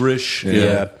 Ogrish.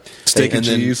 Yeah. Steak and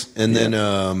then, cheese. And then,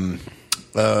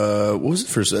 what was it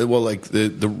first? Well, like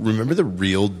remember the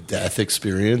Real Death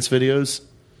Experience videos?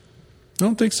 I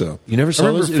don't think so. You never saw I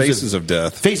remember those? It was Faces of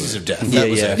Death. Faces of Death. Yeah, That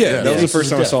was yeah. it. Yeah, that was the Faces first of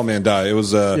time I Death. saw a man die. It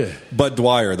was Bud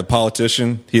Dwyer, the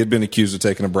politician. He had been accused of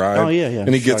taking a bribe. Oh, yeah, yeah.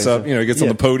 And he gets Sorry, up, he gets on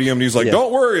yeah. the podium, and he's like, Yeah.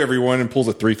 "Don't worry, everyone," and pulls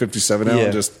a 357 out Yeah.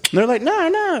 and just And they're like,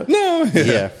 no. no.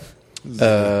 Yeah.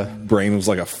 Brain was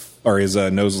like or his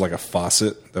nose was like a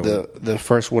faucet. That was- The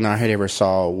first one I had ever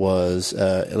saw was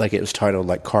like it was titled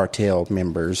like cartel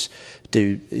members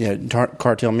do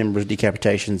cartel members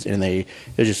decapitations, and it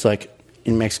was just like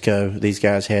in Mexico these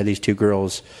guys had these two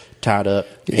girls tied up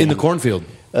In the cornfield.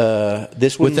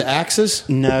 This one With the axes?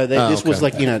 No, this okay. was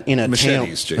like in a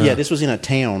Machetes, town. Jake. Yeah, this was in a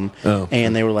town,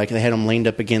 and they were like they had them leaned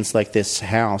up against like this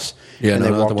house. Yeah, and no,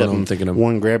 they not the walked one up I'm and thinking of.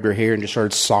 one grabbed her hair and just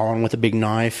started sawing with a big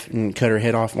knife and cut her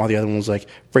head off, while the other one was like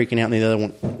freaking out. And the other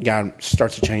one guy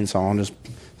starts a chainsaw and just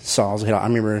saws her head off. I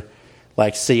remember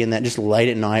like seeing that just late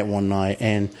at night one night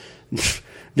and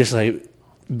just like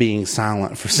being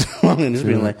silent for so long and just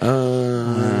being like,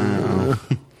 wow.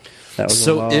 That was a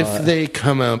So lot. if they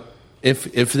come up, if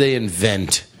they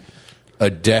invent a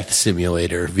death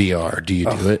simulator VR, do you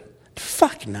do it?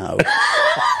 fuck no,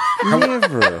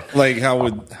 never. like how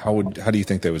do you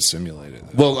think they would simulate it?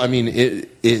 Well, I mean,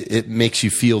 it makes you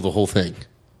feel the whole thing,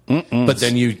 but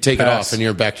then you take it Pass. off and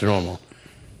you're back to normal.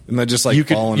 And then just like You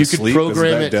could- falling you could asleep. program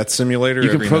Is that it- Death Simulator. You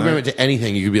can every program night? it to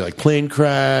anything. You could be like plane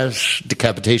crash,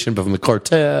 decapitation from the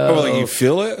cartel. Oh, like you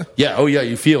feel it? Yeah. Oh, yeah.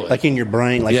 You feel it. Like in your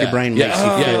brain, like your brain makes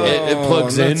you feel it. It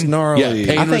plugs that's in. gnarly.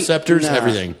 Yeah, pain receptors, nah,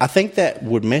 everything. I think that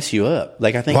would mess you up.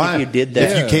 Like I think Why? if you did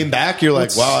that, if you came back, you're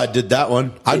like, wow, I did that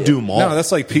one. I'd do them all. No,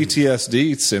 that's like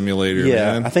PTSD simulator,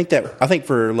 yeah, man. I think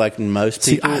for like most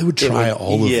See, people, I would it try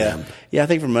all of yeah, them. Yeah, I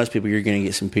think for most people, you're going to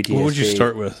get some PTSD. What would you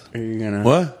start with? Or you're gonna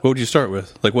What? What would you start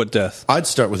with? Like what death? I'd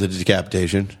start with a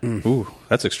decapitation. Ooh,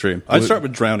 that's extreme. I'd start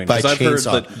with drowning By because I've heard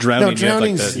chainsaw. that drowning. No, you have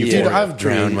like drowning's. that Dude, euphoria. I've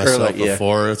drowned Or myself like, yeah.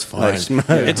 before. It's fine. It's like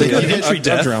an entry I've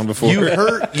death. drowned before. You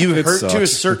hurt It to a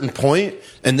sucks. certain point,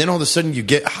 and then all of a sudden you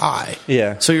get high.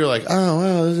 Yeah. So you're like, oh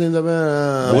wow, this isn't that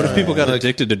bad. What if people got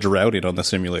addicted to drowning on the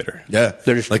simulator? Yeah,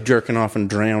 They're just like jerking off and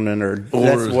drowning, or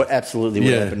that's what absolutely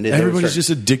what happened. They would everybody's start- just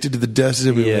addicted to the death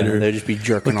simulator. Yeah, they'd just be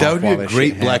jerking Like, that off would be while a that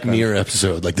great shit Black happened. Mirror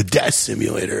episode, like the death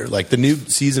simulator. Like the new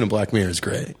season of Black Mirror is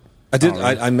great. I did.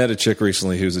 I met a chick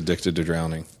recently who's addicted to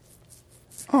drowning.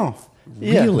 Oh,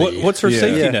 yeah. Really? What's her Yeah.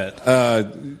 safety Yeah. net?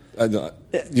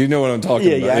 You know what I'm talking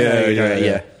Yeah, about? yeah, I know you're right,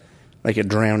 yeah. Like a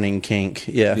drowning kink.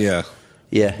 Yeah, yeah.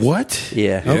 yeah. What?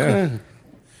 Yeah. Okay.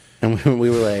 And we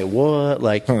were like, "What?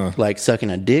 Like, like sucking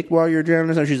a dick while you're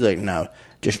drowning?" So she's like, "No,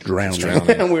 just drowning." drowning.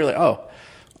 And we were like, "Oh,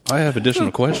 I have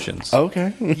additional questions.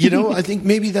 okay." You know, I think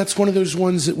maybe that's one of those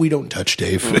ones that we don't touch,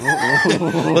 Dave.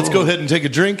 Let's go ahead and take a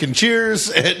drink and cheers.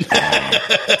 And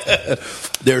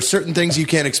there are certain things you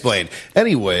can't explain.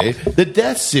 Anyway, the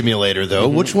death simulator, though,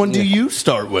 which one do you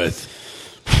start with?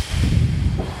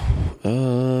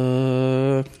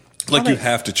 Like you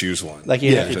have to choose one. Like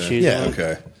you have Yeah. to choose. Yeah. one.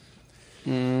 Okay.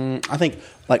 I think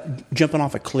like jumping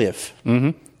off a cliff.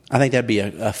 Mm-hmm. I think that'd be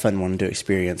a fun one to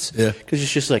experience. Yeah. because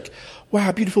it's just like,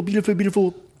 wow, beautiful, beautiful,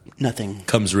 beautiful. Nothing.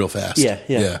 Comes real fast. Yeah,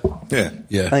 yeah. Yeah.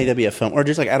 Yeah. I think that'd be a fun, or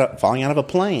just like falling out of a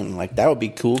plane. Like that would be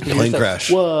cool. 'Cause you're Plane just like,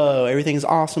 crash. Whoa, everything's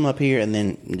awesome up here, and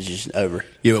then it's just over.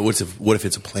 Yeah, but what if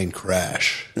it's a plane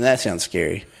crash? And that sounds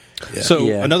scary. So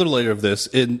Yeah. another layer of this,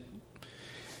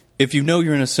 if you know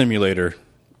you're in a simulator,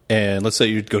 and let's say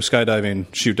you go skydiving,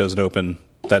 chute doesn't open,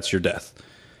 that's your death.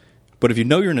 But if you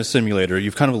know you're in a simulator,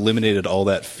 you've kind of eliminated all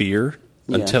that fear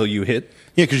until you hit.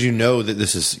 Yeah, because you know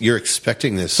that you're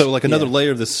expecting this. So like another Yeah.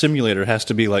 layer of the simulator has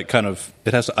to be like kind of,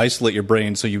 it has to isolate your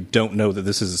brain so you don't know that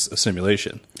this is a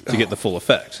simulation to get the full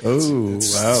effect. oh, wow,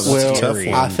 that's Well, a tough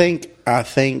one. I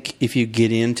think if you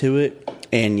get into it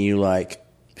and you like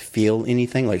feel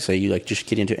anything, like say you like just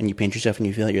get into it and you pinch yourself and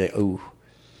you feel it, you're like, oh,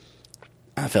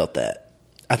 I felt that.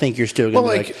 I think you're still going to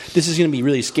Well, be like, this is going to be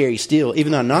really scary still,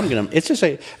 even though I'm not going to. It's just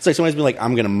like, it's like somebody's been like,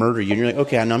 I'm going to murder you. And you're like,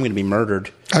 okay, I know I'm going to be murdered.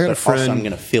 I got a but friend- Also, I'm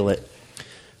going to feel it.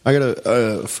 I got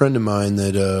a friend of mine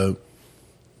that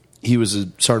he was a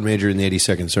sergeant major in the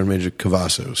 82nd, Sergeant Major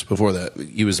Cavazos. Before that,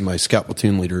 he was my scout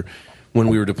platoon leader when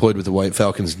we were deployed with the White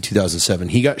Falcons in 2007.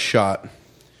 He got shot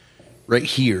right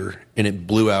here, and it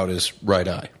blew out his right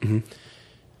eye. Mm-hmm.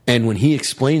 And when he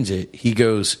explains it, he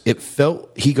goes,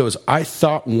 I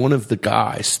thought one of the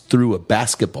guys threw a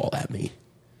basketball at me,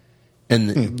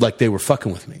 and like they were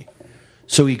fucking with me.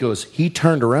 So he goes, he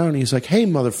turned around and he's like, hey,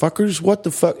 motherfuckers, what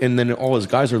the fuck? And then all his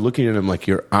guys are looking at him like,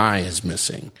 your eye is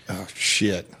missing. Oh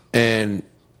shit. And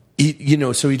he,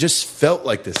 so he just felt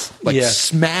like this, like Yeah.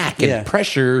 smack and Yeah.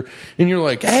 pressure. And you're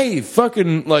like, hey,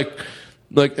 fucking like,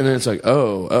 and then it's like,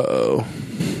 oh,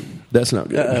 that's not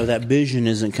good. Uh-oh, that vision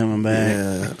isn't coming back.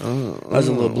 Yeah. Oh, That was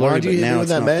a little blurry, why'd you but hit me now with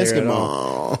it's that not there at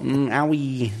all. basketball?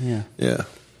 Owie. Yeah. Yeah.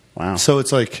 Wow. So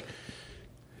it's like,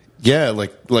 yeah,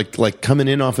 like coming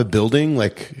in off a building,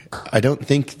 like I don't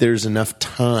think there's enough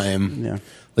time. Yeah.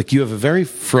 Like you have a very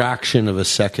fraction of a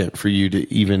second for you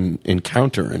to even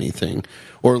encounter anything,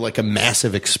 or like a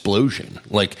massive explosion.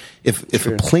 Like if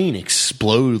a plane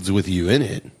explodes with you in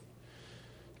it,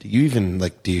 do you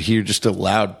hear just a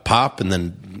loud pop and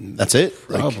then that's it?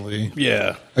 Like, Probably.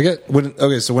 Yeah.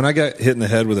 So when I got hit in the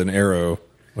head with an arrow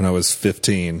when I was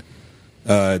 15,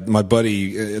 my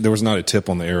buddy, there was not a tip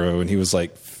on the arrow, and he was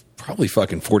like probably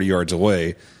fucking 40 yards away,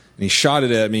 and he shot it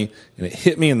at me, and it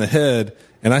hit me in the head,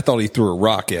 and I thought he threw a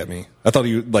rock at me. I thought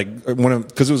he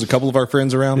because it was a couple of our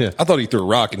friends around. Yeah. I thought he threw a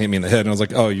rock and hit me in the head, and I was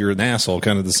like, oh, you're an asshole,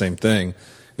 kind of the same thing.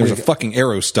 There was a fucking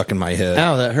arrow stuck in my head.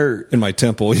 Ow, that hurt. In my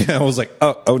temple. Yeah, I was like,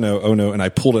 oh no, and I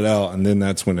pulled it out, and then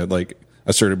that's when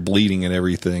I started bleeding and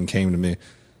everything came to me.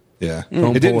 Yeah,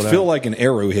 it didn't pull it feel out. like an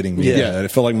arrow hitting me. Yeah. Yeah, it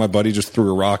felt like my buddy just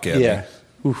threw a rock at Yeah.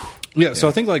 me. Yeah. So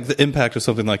I think like the impact of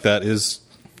something like that is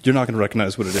you're not going to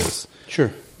recognize what it is.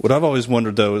 Sure. What I've always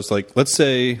wondered though is like, let's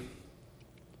say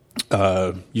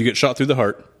you get shot through the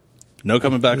heart, no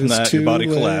coming back from It's that, your too body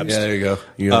late. collapsed. Yeah, there you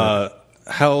go.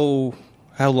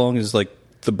 How long is like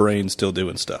the brain still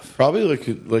doing stuff? Probably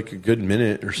like a good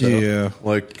minute or so. Yeah.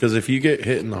 Like, because if you get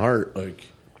hit in the heart, like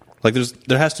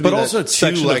There has to be, but that also too,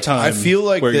 section like of time I feel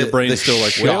like where your the brain's still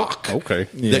like, shock well, okay,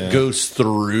 that goes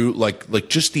through, like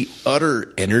just the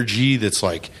utter energy that's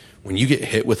like when you get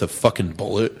hit with a fucking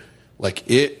bullet, like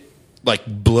it like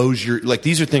blows your, like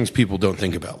these are things people don't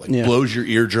think about, like blows your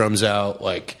eardrums out,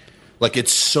 like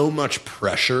it's so much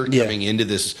pressure coming into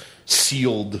this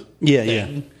sealed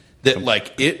thing that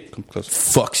like it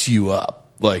fucks you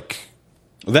up, like.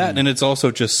 That, and it's also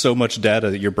just so much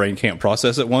data that your brain can't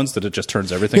process at once that it just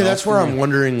turns everything off. Yeah, that's where I'm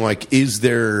wondering, like, is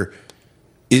there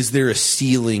a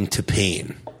ceiling to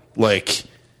pain? Like,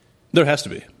 there has to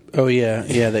be. Oh yeah,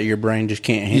 that your brain just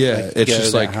can't handle. Yeah, it's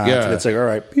just like, it's like, all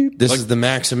right, beep. This is the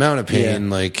max amount of pain.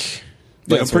 Like,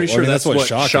 I'm pretty sure that's what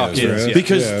shock is. right? Yeah.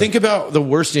 because think about the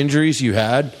worst injuries you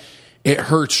had. It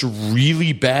hurts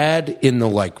really bad in the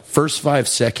like first 5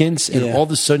 seconds, and all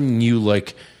of a sudden you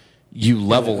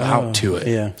level out to it.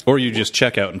 Yeah. Or you just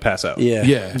check out and pass out.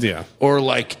 Yeah. Or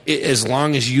like as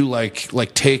long as you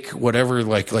like take whatever,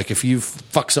 like if you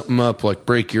fuck something up, like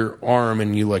break your arm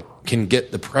and you like can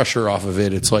get the pressure off of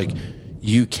it, it's like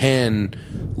you can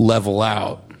level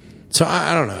out. So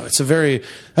I don't know. It's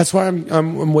that's why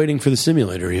I'm waiting for the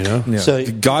simulator, you know? Yeah. So-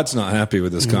 God's not happy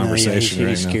with this conversation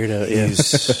he's right scared now. of it. Yeah.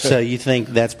 So you think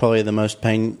that's probably the most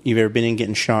pain you've ever been in,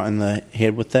 getting shot in the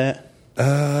head with that?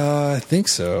 I think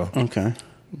so. Okay.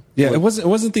 Yeah, it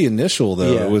wasn't the initial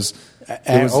though. Yeah. It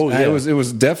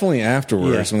was definitely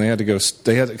afterwards when they had to go.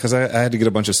 Because I had to get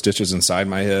a bunch of stitches inside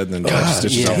my head and then a bunch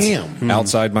of stitches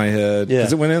outside my head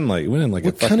because it went in like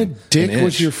What kind of dick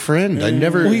was your friend? I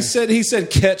never. Well, he said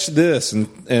catch this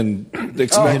and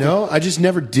I know. I just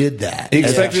never did that. He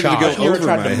expected it to go I never over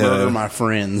tried my to head. murder my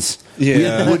friends. We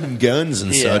had wooden guns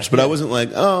and such, but I wasn't like,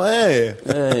 oh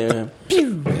hey.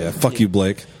 Yeah, fuck you,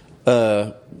 Blake.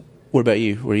 What about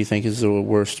you? What do you think is the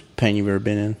worst pain you've ever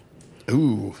been in?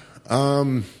 Ooh, I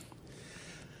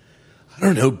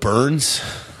don't know, burns.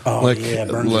 Oh,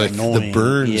 burns are annoying. The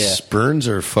burns. Yeah. Burns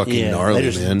are fucking gnarly,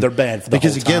 man. They're bad for the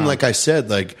because whole again, time. like I said,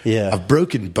 like I've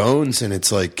broken bones, and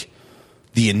it's like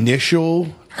the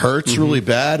initial hurts really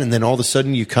bad, and then all of a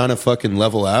sudden you kind of fucking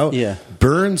level out. Yeah,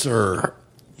 burns are.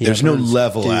 There's no burns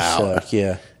level do out. Suck,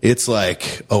 yeah, it's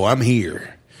like, oh, I'm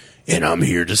here, and I'm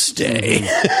here to stay.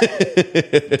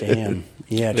 Damn.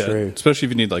 Yeah, true. Especially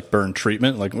if you need like burn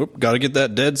treatment, like got to get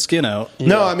that dead skin out.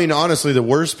 No, I mean honestly, the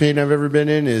worst pain I've ever been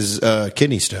in is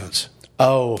kidney stones.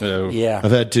 Oh, yeah.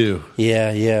 I've had two.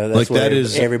 Yeah. That's Like what that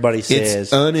is everybody says.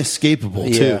 It's unescapable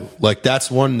too. Like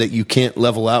that's one that you can't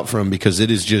level out from because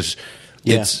it is just.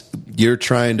 It's you're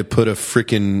trying to put a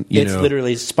freaking it's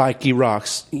literally spiky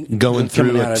rocks going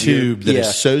through a tube that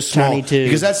is so small. Tiny tube.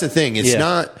 Because that's the thing. It's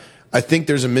not. I think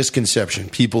there's a misconception.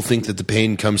 People think that the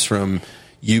pain comes from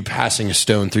you passing a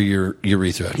stone through your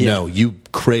urethra. Yeah. No, you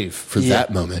crave for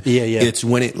that moment. Yeah. It's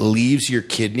when it leaves your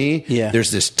kidney. Yeah. There's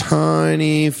this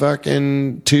tiny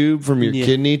fucking tube from your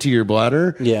kidney to your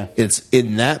bladder. Yeah. It's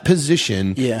in that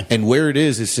position. Yeah. And where it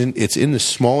is, it's in the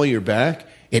small of your back.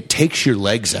 It takes your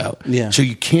legs out. Yeah. So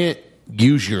you can't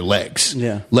use your legs.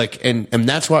 Yeah. Like, and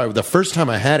that's why the first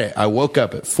time I had it, I woke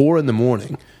up at 4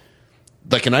 a.m.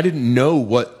 Like, and I didn't know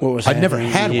what was I'd never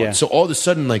happening. had Yeah. one. So all of a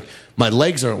sudden, like, my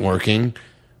legs aren't working.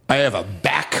 I have a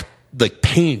back, like,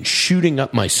 pain shooting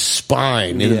up my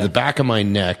spine into the back of my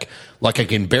neck. Like, I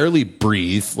can barely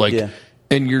breathe. Like,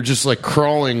 and you're just, like,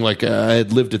 crawling. Like, I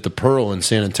had lived at the Pearl in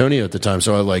San Antonio at the time.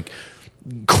 So I, like,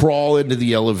 crawl into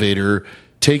the elevator,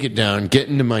 take it down, get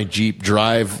into my Jeep,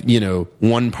 drive,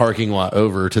 one parking lot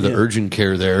over to the urgent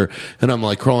care there. And I'm,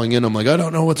 like, crawling in. I'm like, I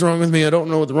don't know what's wrong with me. I don't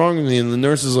know what's wrong with me. And the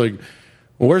nurse is like,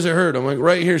 well, where's it hurt? I'm like,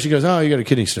 right here. She goes, oh, you got a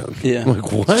kidney stone. Yeah. I'm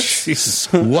like, what? Jesus.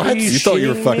 What? You thought you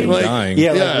were fucking dying.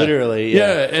 Yeah, like, literally.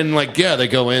 Yeah. And like, they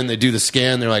go in, they do the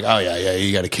scan. They're like, oh yeah,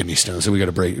 you got a kidney stone. So we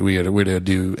got to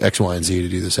do X, Y, and Z to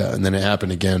do this out. And then it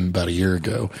happened again about a year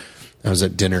ago. I was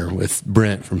at dinner with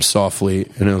Brent from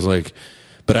Sawfleet, and I was like,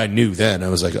 but I knew then. I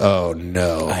was like, oh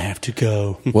no, I have to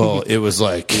go. Well, it was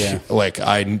like,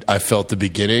 I felt the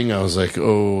beginning. I was like,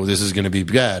 oh, this is going to be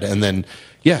bad. And then,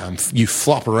 you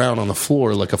flop around on the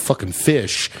floor like a fucking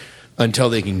fish until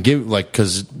they can give, like,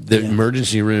 because the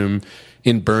emergency room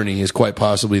in Bernie is quite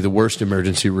possibly the worst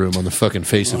emergency room on the fucking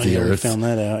face of the earth. We found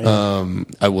that out. Yeah.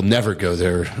 I will never go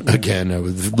there again. I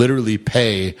would literally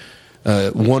pay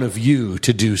one of you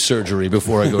to do surgery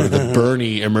before I go to the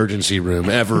Bernie emergency room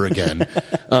ever again.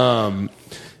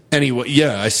 Anyway,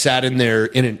 I sat in there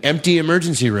in an empty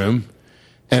emergency room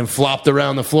and flopped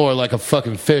around the floor like a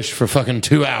fucking fish for fucking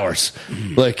 2 hours.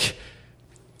 Like,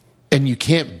 and you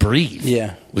can't breathe.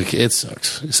 Yeah. Like, it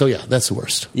sucks. So, that's the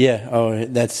worst. Yeah. Oh,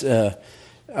 that's,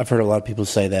 I've heard a lot of people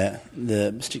say that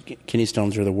the kidney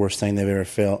stones are the worst thing they've ever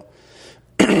felt.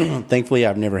 Thankfully,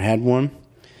 I've never had one.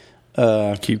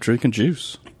 Keep drinking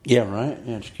juice. Yeah, right.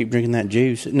 Yeah, just keep drinking that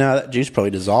juice. No, that juice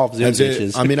probably dissolves. That's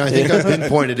it. I mean, I think I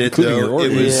pinpointed it though.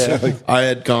 It was I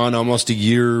had gone almost a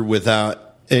year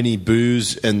without any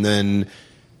booze, and then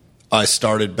I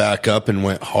started back up and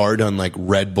went hard on like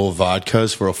Red Bull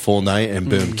vodkas for a full night, and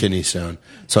boom, kidney stone.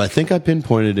 So I think I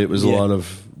pinpointed it was a lot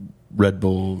of Red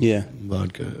Bull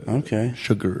vodka. Okay.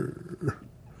 Sugar.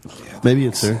 Maybe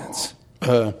it's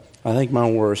there. I think my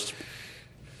worst.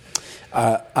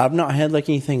 I've not had like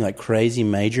anything like crazy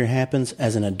major happens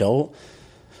as an adult.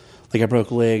 Like I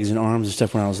broke legs and arms and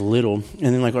stuff when I was little,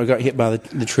 and then like when I got hit by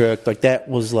the truck, like that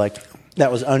was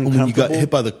uncomfortable. When you got hit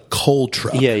by the coal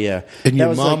truck. Yeah. And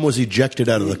your mom was ejected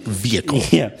out of the vehicle.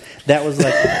 Yeah. That was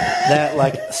like, that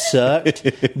like sucked,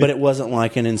 but it wasn't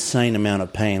like an insane amount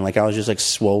of pain. Like I was just like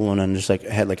swollen and just like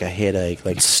had like a headache.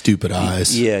 Like stupid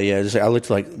eyes. Yeah. Just, I looked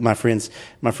like my friends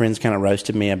kind of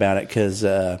roasted me about it because,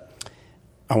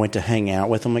 I went to hang out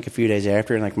with them like a few days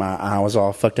after, and like my eye was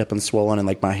all fucked up and swollen, and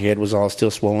like my head was all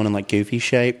still swollen and like goofy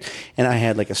shaped, and I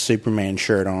had like a Superman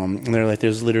shirt on, and they're like,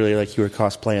 "There's literally like you were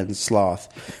cosplaying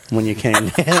Sloth when you came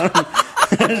down."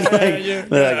 They're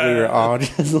like we were all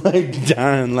just like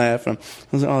dying laughing. I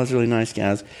was like, "Oh, that's really nice,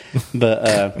 guys."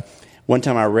 But one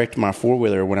time I wrecked my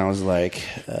 4-wheeler when I was like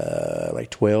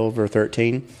 12 or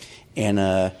 13, and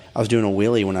I was doing a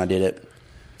wheelie when I did it.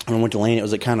 When I went to land, it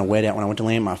was like kind of wet out. When I went to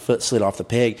land, my foot slid off the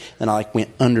peg, and I like went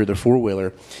under the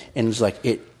 4-wheeler, and it was like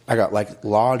I got like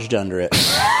lodged under it,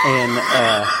 and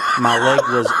my leg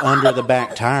was under the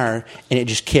back tire, and it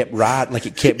just kept riding, like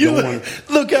it kept going.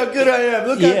 Look how good I am!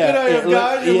 Look how good I am,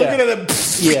 guys! You're looking at him.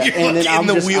 Yeah, and then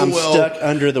I'm stuck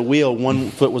under the wheel. One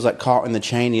foot was like caught in the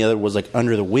chain, the other was like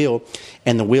under the wheel,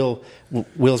 and the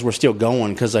wheels were still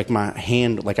going because like my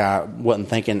hand, like I wasn't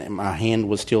thinking, my hand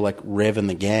was still like revving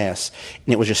the gas,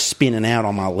 and it was just spinning out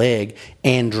on my leg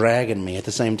and dragging me at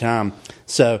the same time.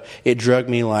 So it dragged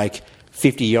me like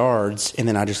 50 yards, and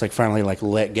then I just like finally like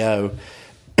let go,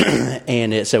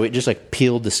 and so it just like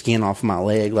peeled the skin off my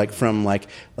leg, like from like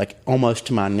almost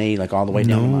to my knee, like all the way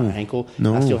down to my ankle.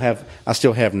 No. I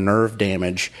still have nerve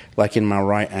damage like in my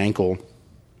right ankle.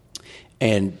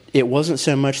 And it wasn't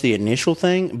so much the initial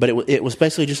thing, but it was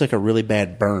basically just like a really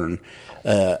bad burn.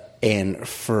 And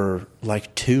for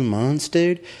like 2 months,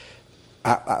 dude,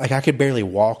 I could barely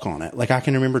walk on it. Like I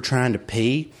can remember trying to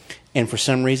pee, and for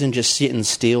some reason just sitting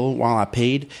still while I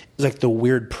peed, it was like the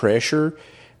weird pressure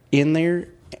in there,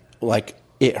 like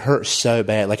it hurt so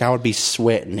bad. Like I would be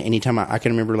sweating anytime I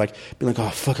can remember like being like, oh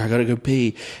fuck, I gotta go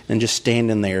pee, and just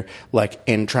standing there like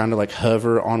and trying to like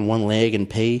hover on one leg and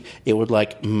pee. It would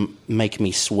like make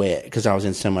me sweat because I was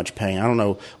in so much pain. I don't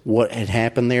know what had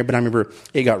happened there, but I remember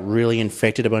it got really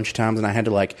infected a bunch of times, and I had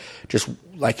to like just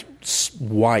like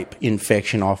wipe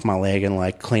infection off my leg and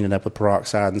like clean it up with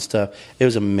peroxide and stuff. It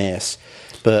was a mess.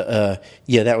 But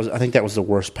I think that was the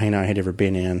worst pain I had ever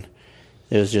been in.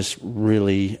 It was just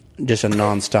really just a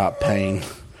nonstop pain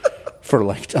for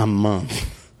like a month.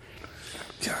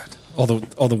 God,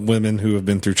 all the women who have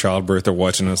been through childbirth are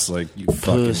watching us like you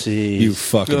fucking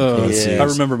pussies. I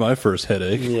remember my first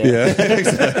headache. Yeah,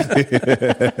 exactly.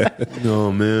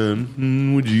 Oh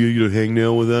man, would you hang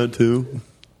nail with that too?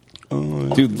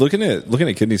 Dude, looking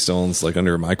at kidney stones like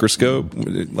under a microscope,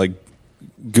 like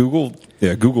Google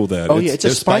that. Oh yeah, it's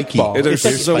a spike ball. They're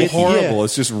so horrible. Yeah.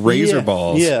 It's just razor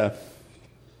balls. Yeah.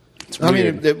 I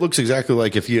mean, it looks exactly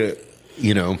like if you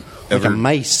know, like a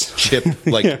mace chip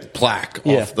like plaque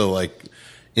off the like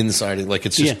inside. Like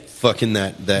it's just fucking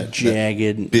that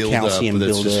jagged build calcium up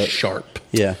that's build just up. sharp.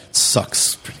 Yeah, it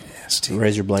sucks. Pretty nasty.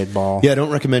 Razor blade ball. Yeah, I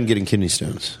don't recommend getting kidney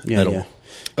stones at all.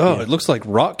 Oh, it looks like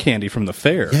rock candy from the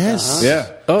fair. Yes. Yeah.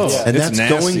 Oh, and it's that's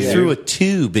nasty, going through a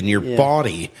tube in your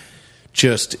body,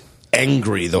 just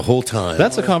angry the whole time.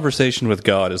 That's a conversation with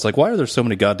God. It's like, why are there so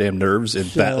many goddamn nerves in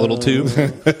that little tube?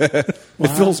 It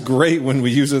feels great when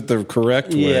we use it the correct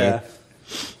way. Yeah.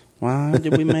 Why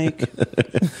did we make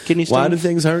kidney stones? Why do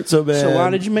things hurt so bad? So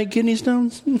why did you make kidney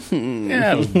stones?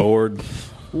 Yeah, I was bored.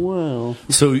 Well,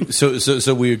 so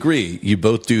we agree. You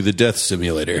both do the death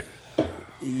simulator.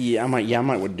 I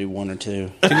might would do one or two.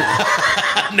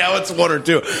 Now it's one or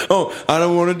two. Oh, I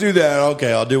don't want to do that.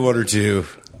 Okay, I'll do one or two.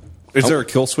 Is there a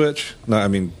kill switch? No, I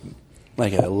mean,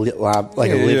 like a lit switch.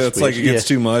 It's like it gets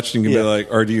too much, and you can be like,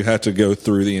 or do you have to go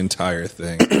through the entire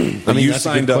thing? I mean, you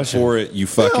signed up for it, you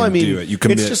fucking do it, you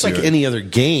commit. It's just like any other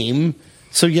game.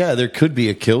 So yeah, there could be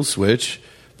a kill switch,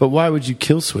 but why would you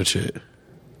kill switch it?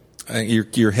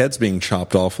 Your head's being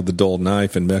chopped off with a dull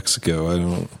knife in Mexico. I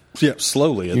don't. Yeah,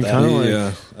 slowly at that. kinda like-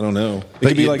 Yeah, I don't know. It But,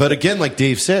 could be like, but again, like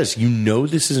Dave says,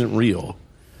 this isn't real.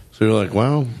 So you're like,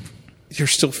 well, you're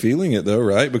still feeling it though,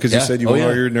 right? Because you Yeah. said you Oh, want yeah.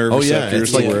 all your nerve Oh, yeah. receptors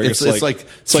It's like- to work. it's like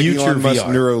future Elon Musk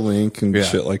VR. Neuralink and Yeah.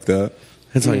 shit like that.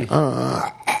 it's like,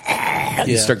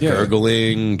 you start Yeah.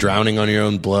 gurgling, drowning on your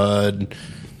own blood.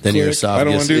 Then your esophagus. I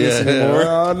don't want to do this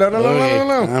anymore.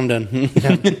 No. I'm done.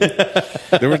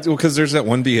 Because there's that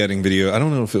one beheading video. I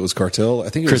don't know if it was cartel. I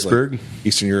think it was like Christberg?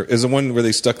 Eastern Europe. Is the one where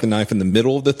they stuck the knife in the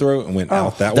middle of the throat and went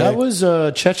out that way? That was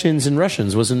Chechens and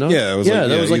Russians, wasn't it? Yeah, it was that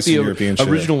was like Eastern the European shit.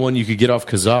 original one you could get off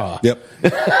Kazaa. Yep.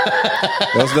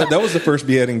 that was the first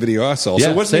beheading video I saw. So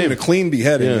Yeah, it wasn't same. even a clean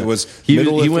beheading. Yeah. It was He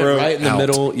middle of went throat, right in the out.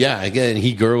 middle. Yeah, again,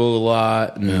 he gurgled a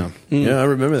lot. And, yeah, I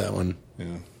remember that one. Yeah.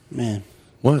 Man,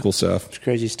 What? Cool stuff. it's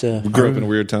crazy stuff. We grew up in a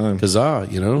weird time. Kazaa,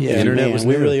 the Yeah, internet man, was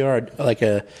we new. really are like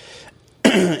a.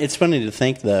 It's funny to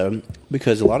think though,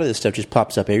 because a lot of this stuff just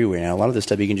pops up everywhere now. A lot of this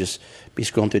stuff you can just be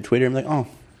scrolling through Twitter and be like, oh,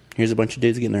 here's a bunch of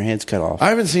dudes getting their heads cut off. I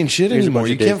haven't seen shit Here's a anymore. bunch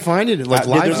You of dudes. can't find it. Like Dude,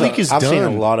 Live there's Leak is I've done. seen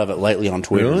a lot of it lately on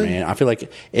Twitter, Really? man. I feel like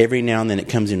every now and then it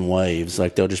comes in waves.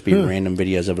 Like there'll just be random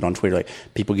videos of it on Twitter, like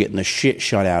people getting the shit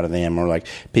shot out of them, or like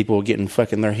people getting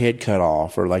fucking their head cut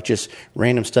off, or like just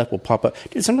random stuff will pop up.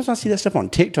 Dude, sometimes I see that stuff on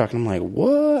TikTok and I'm like,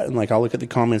 what? And like I'll look at the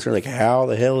comments and like, how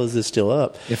the hell is this still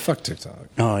up? Yeah, fuck TikTok.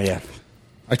 Oh yeah.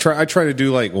 I try to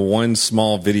do like one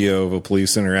small video of a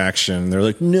police interaction. They're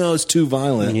like, no, it's too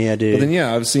violent. Yeah, dude. But then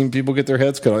I've seen people get their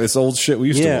heads cut off. It's old shit we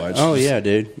used Yeah. to watch. Oh yeah,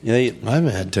 dude. Yeah, I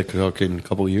haven't had TikTok in a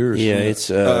couple of years. yeah, it's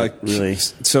really.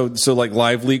 So like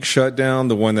Live Leak shut down.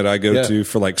 The one that I go Yeah. to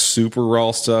for like super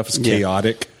raw stuff is Yeah.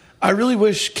 chaotic. I really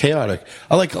wish chaotic.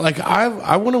 I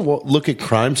I want to look at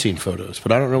crime scene photos,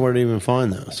 but I don't know where to even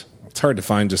find those. It's hard to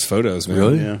find just photos, man.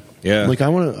 Really? Yeah. Yeah. Like I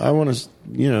want to,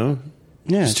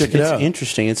 Yeah, just it's, check it it's out.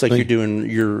 interesting. It's like, Like- you're doing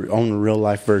your own real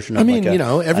life version. Of I mean, like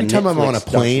every time I'm on a Netflix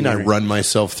plane, I documentary. run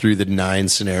myself through the 9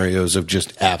 scenarios of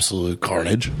just absolute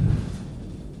carnage.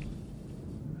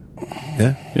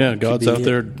 Yeah. Yeah, God's be out it.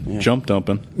 there Yeah. jump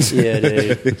dumping. Yeah,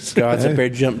 dude. God's up there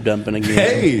jump dumping again.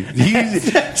 Hey,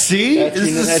 see, this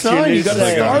is a That's your sign. new You got to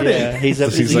saying. start Yeah, it. he's up.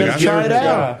 He's He's like, gonna I'm try it never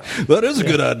out. That is a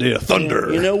good idea.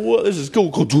 Thunder. You know what? This is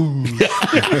cool. Check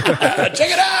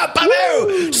it out,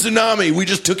 Pamu! Tsunami. We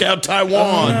just took out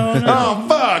Taiwan. Oh,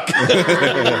 fuck.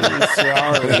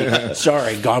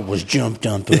 Sorry, God was jump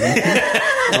dumping.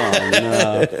 Oh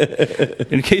no.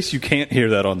 In case you can't hear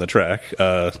that on the track,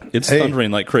 it's Hey.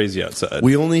 thundering like crazy outside.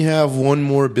 We only have 1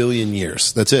 more billion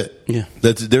years. That's it. Yeah.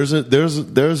 There's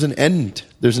an end.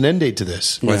 There's an end date to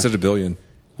this. Why is it a billion?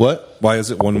 What? Why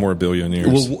is it 1 more billion years?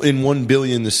 Well, in 1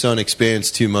 billion, the sun expands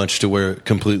too much to where it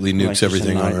completely nukes Like, just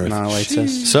everything on Earth. annihilates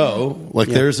us. So,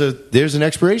 there's an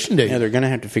expiration date. Yeah, they're gonna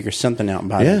have to figure something out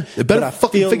by Yeah, then. they better But I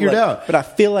fucking feel figure it like- out. But I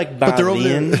feel like by But they're over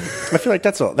then, there. I feel like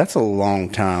that's a long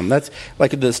time. That's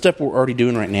like the stuff we're already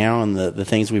doing right now and the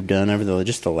things we've done over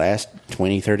just the last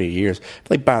 20, 30 years. I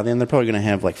feel like by then they're probably gonna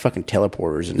have like fucking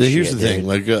teleporters and Now, shit. here's the thing.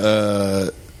 dude.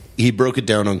 Like, he broke it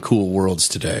down on Cool Worlds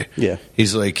today. Yeah.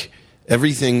 He's like,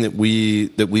 everything that we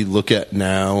look at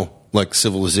now, like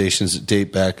civilizations that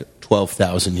date back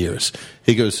 12,000 years.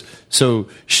 He goes, so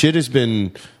shit has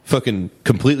been fucking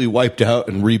completely wiped out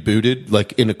and rebooted,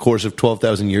 like in a course of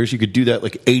 12,000 years. You could do that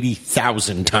like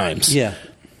 80,000 times. Yeah.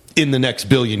 In the next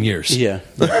billion years. Yeah.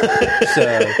 So,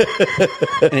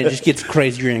 and it just gets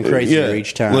crazier and crazier Yeah,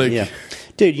 each time. like- Yeah.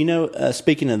 Dude,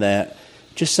 speaking of that,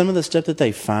 just some of the stuff that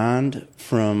they find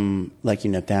from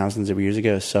thousands of years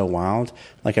ago is so wild.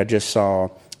 Like I just saw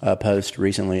a post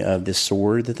recently of this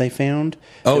sword that they found.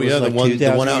 Oh, It was yeah, the one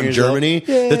 2,000 out in years Germany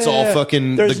old. that's all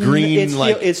fucking the green, It's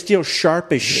like- still, it's still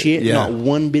sharp as shit. Yeah. Not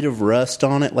one bit of rust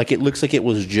on it. Like it looks like it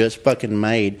was just fucking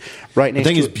made right next.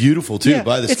 thing to is beautiful, too,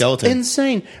 by the it's skeleton.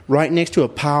 Insane. Right next to a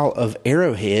pile of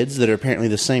arrowheads that are apparently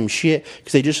the same shit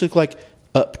because they just look like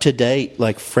up to date,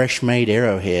 like fresh made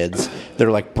arrowheads.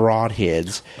 They're like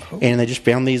broadheads, and they just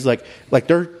found these like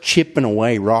they're chipping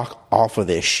away rock off of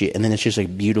this shit, and then it's just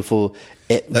like beautiful.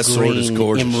 That sword is green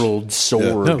gorgeous. Emerald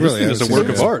sword. No, Really, this thing is I've a work seen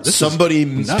of it. art. This is Somebody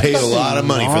paid a lot of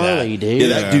money for that. gnarly, dude. Yeah,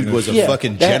 that dude was a Yeah,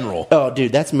 fucking that- general. Oh,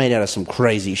 dude, that's made out of some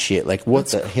crazy shit. Like, what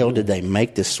the hell did they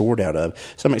make this sword out of?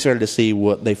 So I'm excited to see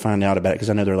what they find out about it because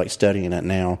I know they're like studying it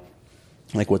now,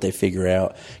 like what they figure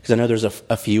out. Because I know there's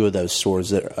a few of those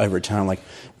swords that over time, like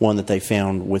one that they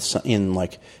found in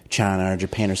like China or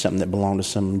Japan or something that belonged to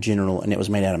some general, and it was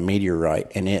made out of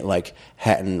meteorite, and it like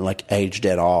hadn't like aged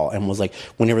at all, and was like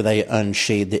whenever they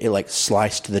unsheathed it, it like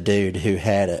sliced the dude who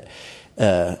had it.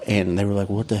 and they were like,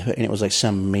 "What the heck?" And it was like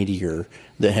some meteor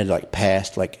that had like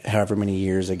passed like however many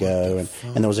years ago,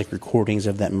 and there was like recordings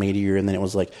of that meteor, and then it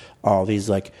was like all these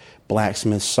like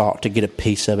blacksmiths sought to get a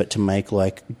piece of it to make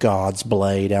like God's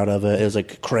blade out of it. It was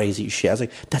like crazy shit. I was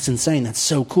like, "That's insane. That's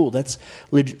so cool. That's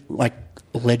like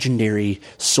legendary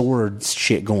sword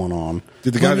shit going on."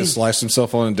 Did the guy that sliced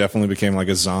himself on it definitely became like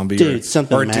a zombie, Dude,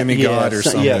 something or a demigod or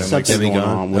something? Yeah, like something going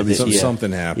on with it.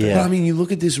 Something happened. Yeah. But I mean, you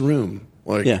look at this room.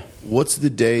 Like, Yeah. what's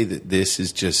the day that this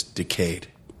is just decayed?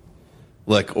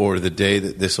 Like, or the day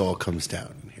that this all comes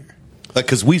down in here? Like,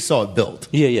 because we saw it built.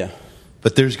 Yeah.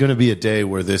 But there's going to be a day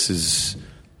where this is,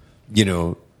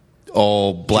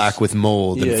 all black with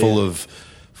mold and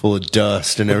full of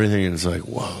dust and everything. And it's like,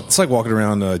 whoa. It's like walking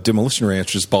around Demolition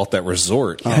Ranch. Just bought that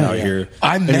resort out here.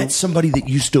 I met somebody that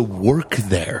used to work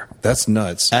there That's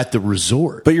nuts. at the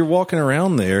resort. But you're walking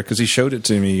around there because he showed it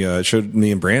to me, showed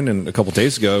me and Brandon a couple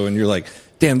days ago, and you're like,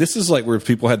 damn, this is like where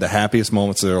people had the happiest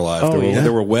moments of their life.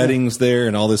 There were weddings there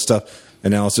and all this stuff,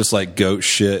 and now it's just like goat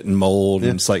shit and mold,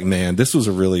 and it's like, man, this was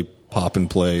a really popping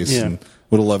place, and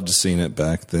would have loved to seen it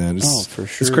back then. For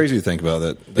sure. It's crazy to think about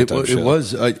that. That type of shit. It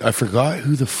was. I forgot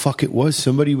who the fuck it was.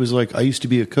 Somebody was like, I used to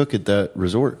be a cook at that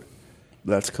resort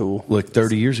That's cool. like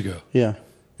 30 years ago. Yeah.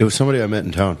 It was somebody I met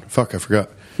in town. Fuck, I forgot.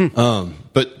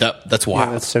 But that's wild.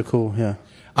 Yeah, that's so cool. Yeah.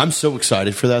 I'm so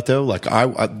excited for that though. Like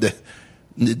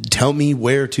tell me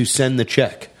where to send the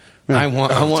check. I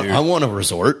want a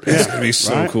resort. It's gonna be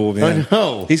so cool, man. I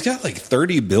know. He's got like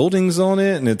 30 buildings on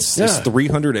it, and it's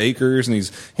 300 acres, and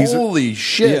he's holy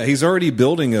shit. Yeah, he's already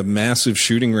building a massive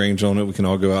shooting range on it. We can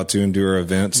all go out to and do our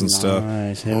events and stuff.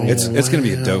 It's gonna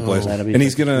be a dope place, and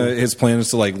he's gonna. His plan is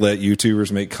to like let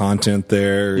YouTubers make content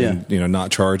there, and not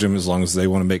charge them as long as they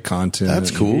want to make content.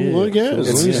 That's cool. Well, yeah,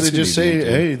 as long as they just say,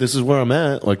 "Hey, this is where I'm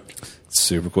at." Like.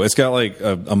 Super cool. It's got like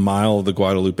a mile of the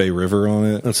Guadalupe River on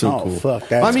it. That's so cool. Fuck,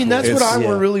 that's what I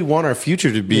really want our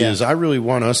future to be. Yeah. Is I really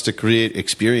want us to create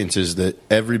experiences that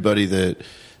everybody that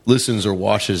listens or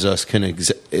watches us can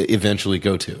eventually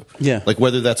go to. Yeah, like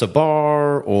whether that's a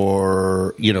bar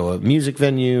or a music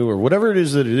venue or whatever it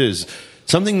is,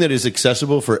 something that is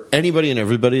accessible for anybody and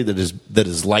everybody that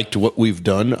is liked what we've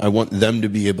done. I want them to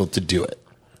be able to do it.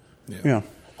 Yeah,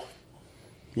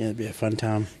 it'd be a fun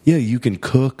time. Yeah, you can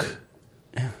cook.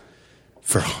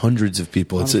 For hundreds of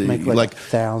people, it's like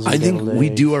I think we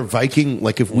do our Viking.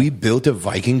 Like if we built a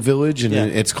Viking village and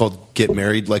it's called "Get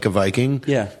Married Like a Viking,"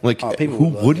 like who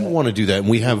wouldn't want to do that? And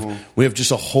we have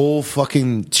just a whole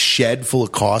fucking shed full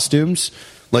of costumes.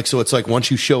 Like so, it's like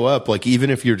once you show up, like even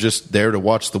if you're just there to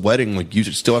watch the wedding, like you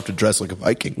still have to dress like a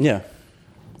Viking. Yeah,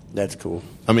 that's cool.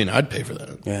 I mean, I'd pay for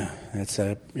that. Yeah, that's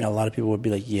a lot of people would be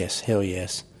like, yes, hell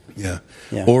yes. Yeah.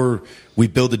 Or we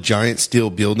build a giant steel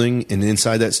building, and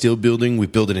inside that steel building, we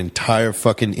build an entire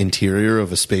fucking interior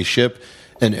of a spaceship,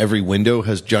 and every window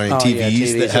has giant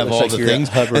TVs that have all the things.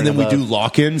 And then we do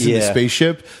lock-ins in the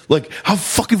spaceship. Like, how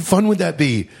fucking fun would that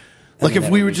be? Like if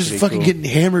we were just fucking getting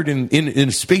hammered in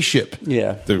a spaceship.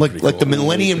 Yeah. Like the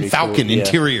Millennium Falcon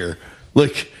interior.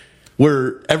 Like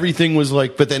where everything was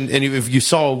like, but then, and if you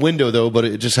saw a window though, but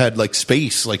it just had like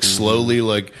space, like slowly,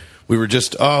 like we were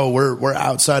just, we're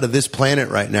outside of this planet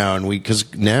right now. And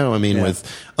because now, I mean, with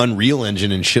Unreal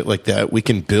Engine and shit like that, we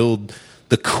can build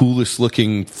the coolest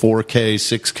looking 4K,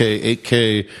 6K,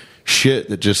 8K shit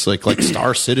that just like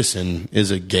Star Citizen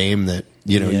is a game that,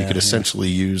 you could essentially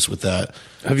use with that.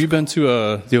 Have you been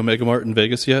to the Omega Mart in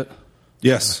Vegas yet?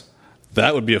 Yes.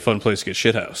 That would be a fun place to get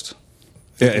shithoused.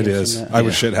 Yeah, it is. I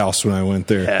was shithoused when I went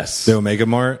there. Yes. The Omega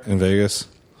Mart in Vegas.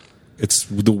 It's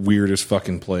the weirdest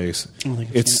fucking place.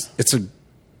 It's a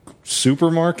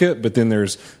supermarket, but then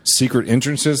there's secret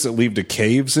entrances that lead to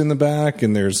caves in the back,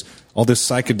 and there's all this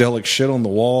psychedelic shit on the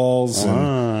walls.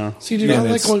 See, dude, I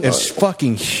like it's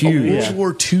fucking huge. A World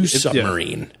War II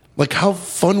submarine. Like, how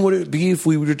fun would it be if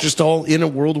we were just all in a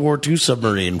World War II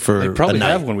submarine for They probably a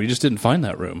night? have one. We just didn't find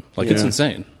that room. It's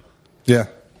insane. Yeah.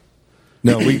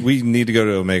 No, we need to go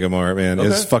to Omega Mart, man. Okay.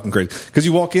 It's fucking crazy. Because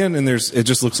you walk in and it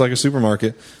just looks like a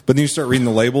supermarket. But then you start reading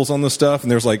the labels on the stuff,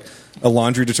 and there's like a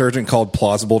laundry detergent called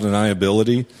Plausible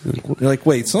Deniability. You're like,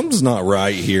 wait, something's not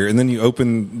right here. And then you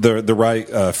open the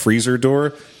right freezer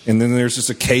door, and then there's just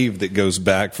a cave that goes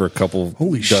back for a couple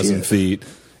dozen feet.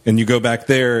 And you go back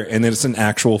there, and then it's an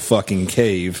actual fucking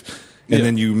cave. And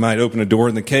then you might open a door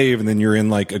in the cave, and then you're in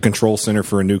like a control center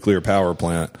for a nuclear power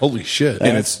plant. Holy shit!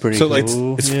 And it's pretty so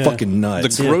cool. It's fucking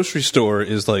nuts. The grocery store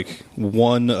is like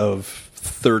one of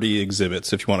 30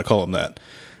 exhibits, if you want to call them that.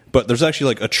 But there's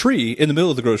actually like a tree in the middle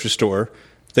of the grocery store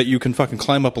that you can fucking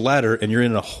climb up a ladder, and you're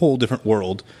in a whole different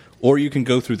world. Or you can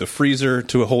go through the freezer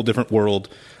to a whole different world.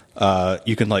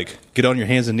 You can like get on your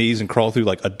hands and knees and crawl through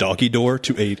like a doggy door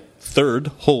to a third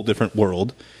whole different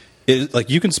world. Like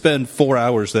you can spend 4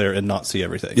 hours there and not see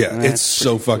everything. Yeah, it's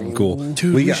so fucking cool.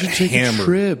 Dude, we should take a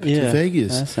trip Yeah, to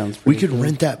Vegas. that sounds We pretty could cool.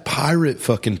 rent that pirate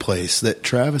fucking place that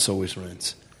Travis always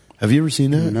rents. Have you ever seen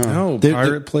that? No, They're-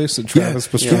 pirate place that Travis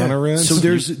Pastrana rents. So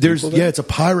there's it's a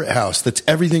pirate house that's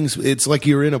everything's. It's like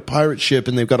you're in a pirate ship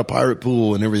and they've got a pirate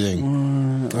pool and everything.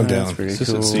 I'm That's down. pretty Is this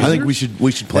cool. at I Caesars? think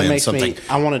we should plan makes something. me-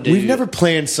 I wanna do- We've never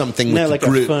planned something No, with like the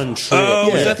group. a fun trip. Oh,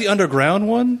 yeah. is that the underground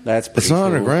one? That's pretty It's not cool.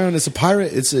 underground. It's a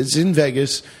pirate. It's in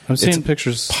Vegas. I'm seeing It's a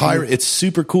pictures. Pirate. It's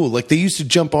super cool. Like they used to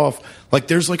jump off. Like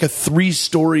there's like a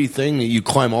 3-story thing that you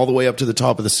climb all the way up to the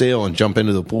top of the sail and jump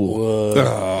into the pool.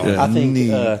 I think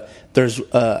there's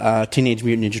a Teenage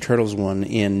Mutant Ninja Turtles one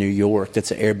in New York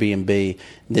that's an Airbnb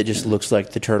that just looks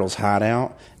like the Turtles'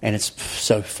 hideout, and it's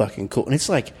so fucking cool. And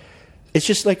it's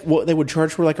just like what they would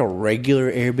charge for like a regular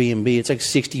Airbnb. It's like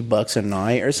 $60 a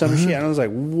night or some shit. And I was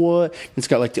like, what? It's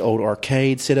got like the old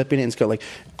arcade set up in it. And it's got like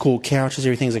cool couches.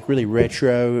 Everything's like really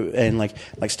retro and like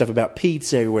stuff about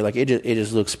pizza everywhere. Like it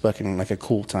just looks fucking like a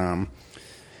cool time.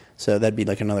 So that'd be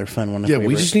like another fun one. If Yeah, we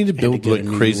ever just need to had build go like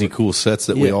New crazy York. cool sets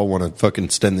that we Yeah. all want to fucking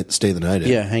stay the night in.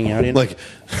 Yeah, hang out in. Like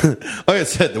I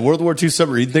said, the World War II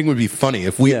submarine thing would be funny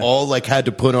if we Yeah. all like had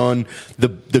to put on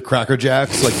the Cracker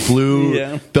Jacks, like blue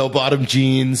Yeah. bell-bottom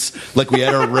jeans, like we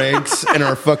had our ranks and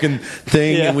our fucking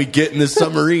thing, Yeah. and we get in the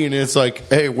submarine, and it's like,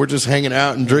 hey, we're just hanging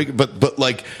out and drinking, but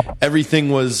like everything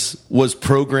was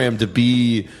programmed to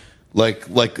be like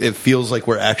it feels like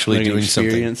we're actually Like an doing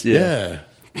something. experience, yeah.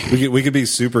 We could be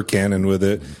super canon with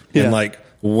it, Yeah. and like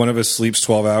one of us sleeps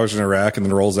 12 hours in a rack and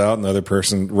then rolls out, and the other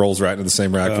person rolls right into the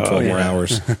same rack for 12 more yeah.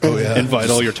 hours. Oh yeah, Invite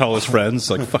all your tallest friends.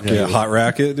 Like fuck Yeah, yeah. hot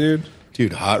racket, dude.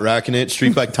 dude, hot racking it.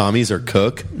 Street Bike Tommy's our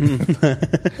cook,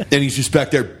 and he's just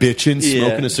back there bitching,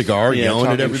 smoking a cigar, yelling at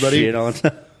talking everybody. shit all the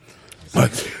time.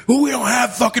 Like, well, we don't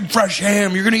have fucking fresh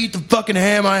ham. You're gonna eat the fucking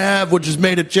ham I have, which is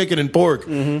made of chicken and pork.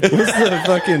 What's the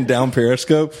fucking down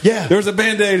periscope? Yeah. There was a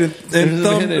Band-Aid and There's a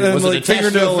thumb Band-Aid. and Was it like attached to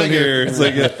a fingernail in finger? here. It's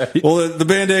like, well, the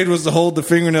Band-Aid was to hold the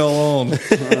fingernail on.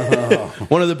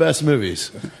 One of the best movies.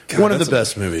 One of the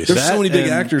best movies. There's so That many big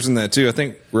and- actors in that too. I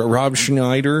think Rob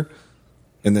Schneider,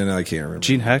 and then I can't remember.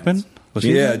 Gene Hackman? Was he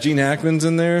in Yeah, that? Gene Hackman's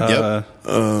in there. Yep.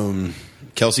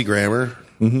 Kelsey Grammer.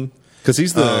 Because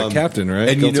he's the captain, right?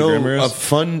 And Kelsey you know, Grammer a is?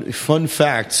 fun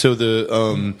fact. So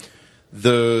the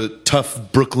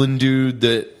tough Brooklyn dude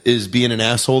that is being an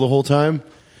asshole the whole time,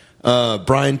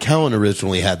 Brian Callen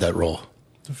originally had that role.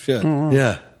 Shit.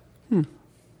 Yeah.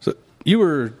 So you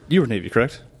were Navy,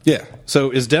 correct? Yeah.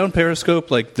 So is down periscope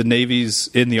like the Navy's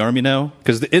in the Army now?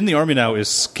 Because in the Army now is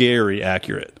scary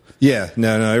accurate. Yeah,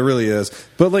 no, it really is.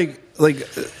 But like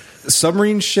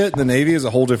submarine shit in the Navy is a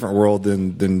whole different world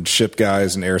than ship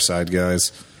guys and airside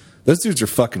guys. Those dudes are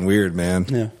fucking weird, man.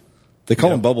 Yeah. They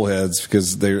call them bubbleheads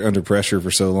because they're under pressure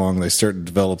for so long. They start to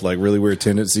develop like really weird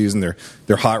tendencies, and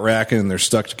they're hot racking and they're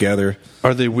stuck together.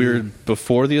 Are they weird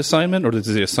before the assignment, or does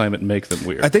the assignment make them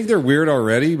weird? I think they're weird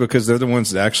already because they're the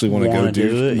ones that actually want to go Wanna do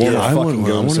do it, wanna yeah. I fucking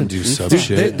go want to some- do some Dude,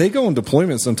 shit. they go on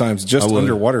deployment sometimes just I would.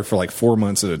 underwater for like 4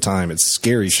 months at a time. It's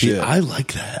scary See, shit. I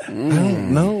like that. I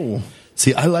don't know.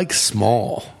 See, I like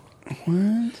small.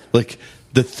 What? Like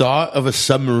the thought of a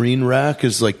submarine rack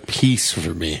is like peace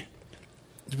for me.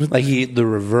 Like the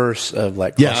reverse of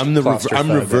like Yeah, I'm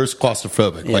claustrophobic. reverse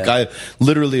claustrophobic. Yeah. Like I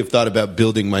literally have thought about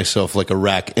building myself like a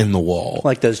rack in the wall,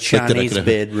 Like those that I Chinese could-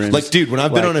 bedrooms. Like, dude, when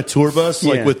I've been Like- on a tour bus,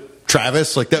 like Yeah. with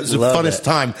Travis, like that was the Love funnest it.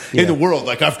 time Yeah. in the world.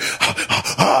 Like I've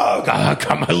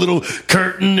got my little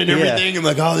curtain and everything. I'm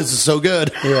like, oh, this is so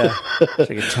good. Yeah, it's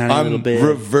like a tiny little I'm bed.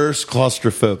 reverse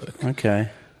claustrophobic. Okay.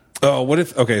 Oh, what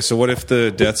if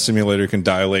the death simulator can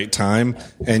dilate time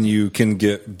and you can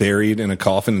get buried in a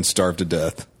coffin and starve to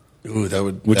death? Ooh, that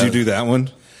would. Would you do that one?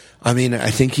 I mean, I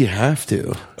think you have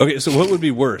to. Okay, so what would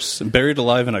be worse, buried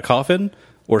alive in a coffin,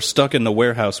 or stuck in a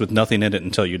warehouse with nothing in it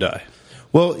until you die?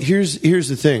 Well, here's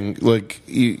the thing. Like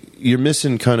you're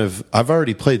missing kind of. I've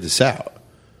already played this out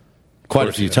quite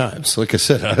a few times. Like I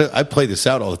said, I play this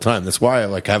out all the time. That's why I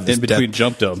like have this In between death-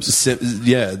 jump dumps.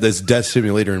 this death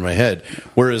simulator in my head.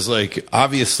 Whereas, like,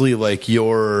 obviously, like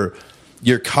your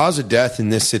cause of death in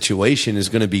this situation is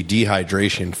going to be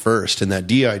dehydration first, and that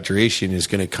dehydration is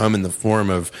going to come in the form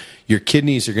of your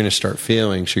kidneys are going to start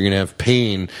failing, so you're going to have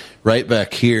pain right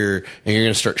back here, and you're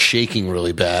going to start shaking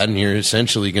really bad, and you're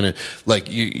essentially going to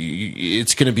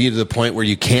it's going to be to the point where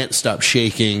you can't stop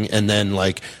shaking, and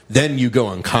then you go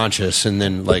unconscious, and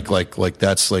then like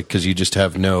that's like because you just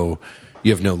have no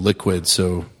liquid,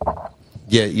 so.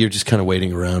 Yeah, you're just kind of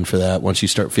waiting around for that. Once you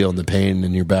start feeling the pain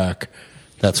in your back,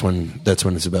 that's when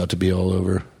it's about to be all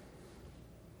over.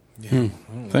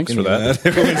 Thanks for that.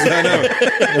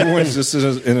 Everyone's just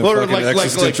in a fucking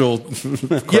existential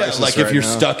crisis like if right you're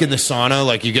now. stuck in the sauna,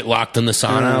 like you get locked in the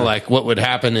sauna, like what would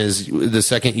happen is the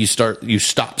second you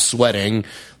stop sweating,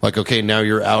 like okay, now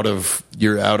you're out of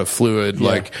fluid,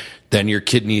 like then your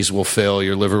kidneys will fail,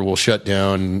 your liver will shut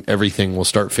down, everything will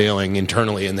start failing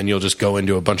internally, and then you'll just go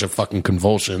into a bunch of fucking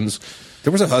convulsions.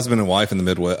 There was a husband and wife in the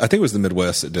Midwest. I think it was the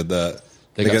Midwest that did that.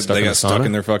 They got stuck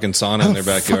in their fucking sauna in their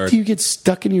backyard. How the fuck do you get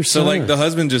stuck in your sauna? So like the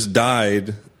husband just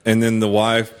died, and then the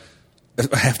wife,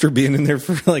 after being in there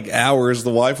for like hours, the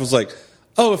wife was like,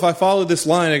 "Oh, if I followed this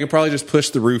line, I could probably just push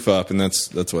the roof up," and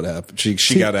that's what happened.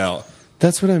 She got out.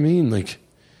 That's what I mean. Like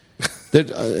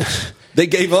that. They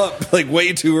gave up like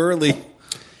way too early.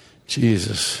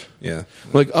 Jesus. Yeah.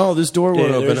 Like, oh, this door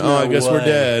won't open. There's Oh, I no guess we're way.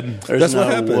 dead. There's That's no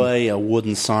what happened. way a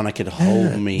wooden sauna could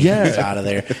hold me out of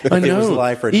there. If I it was know.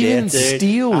 life or Even death, dude,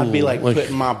 steel, I'd be like like-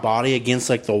 putting my body against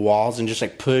like the walls and just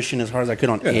like pushing as hard as I could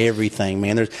on everything,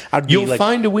 man. I'd be You'll like,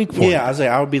 find a weak point. Yeah,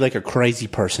 I would be like a crazy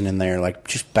person in there, like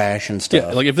just bashing stuff.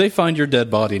 Yeah, like if they find your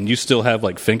dead body and you still have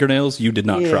like fingernails, you did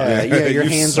not try. Yeah, your You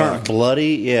hands suck. aren't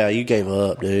bloody. Yeah, you gave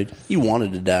up, dude. You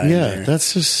wanted to die. in Yeah, there.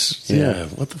 that's just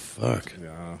what the fuck?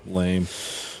 Yeah, lame.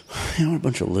 Yeah, what a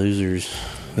bunch of losers.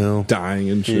 Well, Dying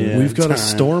and shit. Yeah. we've got a time.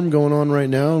 storm going on right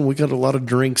now, and we got a lot of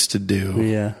drinks to do.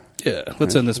 Yeah. Yeah,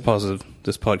 let's end this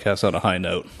podcast on a high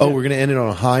note. Oh, we're going to end it on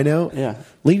a high note? Yeah.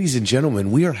 Ladies and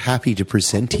gentlemen, we are happy to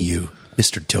present to you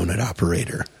Mr. Donut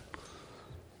Operator.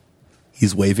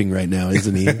 He's waving right now,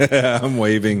 isn't he? I'm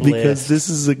waving. Because this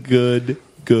is a good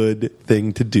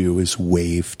thing to do, is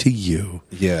wave to you.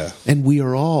 Yeah. And we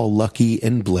are all lucky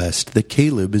and blessed that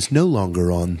Caleb is no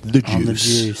longer on the juice. On the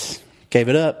juice. Gave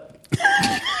it up.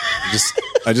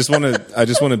 I just want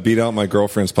to beat out my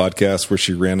girlfriend's podcast where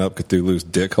she ran up Cthulhu's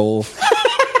dick hole.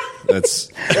 That's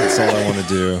all I want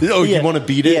to do. Oh, you want to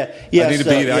beat it? Yeah. I need to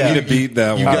beat it. I need to beat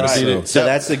that You one. gotta beat So- it. So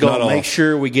that's the Not goal. all. Make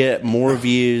sure we get more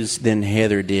views than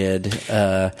Heather did.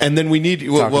 And then we need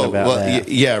Talking about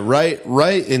that.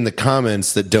 write in the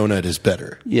comments that donut is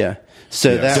better. Yeah.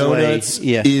 So that Donuts way,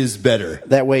 yeah. is better.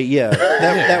 That way, yeah.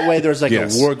 That way, there's like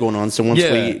Yes. a war going on. So once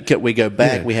we go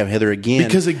back, we have Heather again.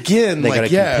 Because again, they like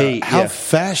gotta compete. how Yeah.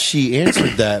 fast she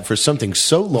answered that for something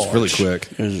so large. Really quick.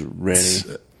 It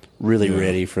was ready,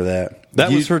 ready for that. That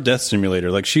was her death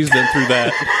simulator. Like she's been through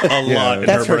that a lot in her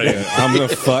that's her brain. death. I'm gonna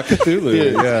fuck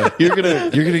Cthulhu. Yeah. You're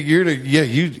gonna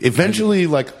you eventually,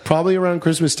 like probably around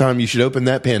Christmas time, you should open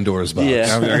that Pandora's box.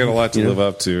 Yeah. I got a lot to live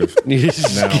up to.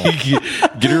 Now.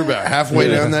 Get her about halfway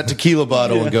down that tequila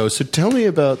bottle and go, so tell me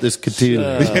about this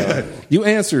Cthulhu. You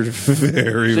answered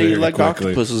very, So very you like quickly.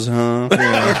 octopuses, huh?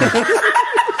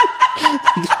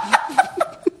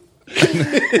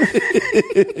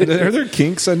 Are there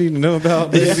kinks I need to know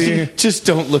about? Maybe? Just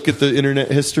don't look at the internet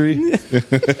history. I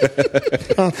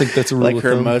don't think that's a rule Like of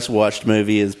her thumb. most watched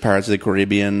movie is Pirates of the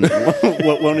Caribbean.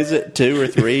 What one is it? 2 or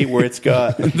 3? Where it's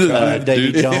got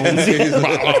Davy Jones.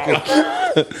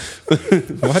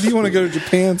 Why do you want to go to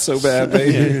Japan so bad,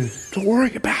 baby? Don't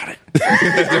worry about it.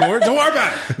 Don't worry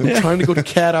about it. I'm trying to go to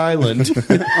Cat Island.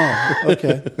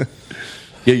 Okay.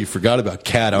 Yeah, you forgot about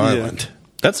Cat Island.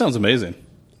 That sounds amazing.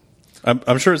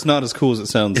 I'm sure it's not as cool as it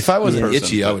sounds. If I wasn't in person,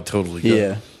 itchy, I but- would totally go.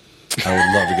 Yeah. I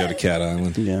would love to go to Cat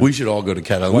Island. Yeah. We should all go to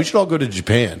Cat Island. We should all go to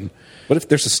Japan. What if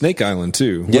there's a Snake Island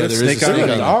too? Yeah, What if there is a Snake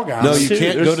Island. Dog No, Island, you too.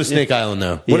 can't go There's- to Snake Island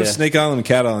now. What if Yeah. Snake Island and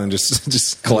Cat Island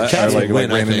just clash Cats like would win,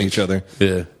 I ran into think. each other?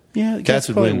 Yeah. Yeah, Cats cats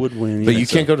would probably win. would win. But yeah. you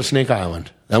can't go to Snake Island.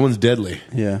 That one's deadly.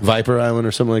 Yeah. Viper Island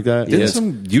or something like that. Didn't Yes.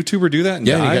 some YouTuber do that? And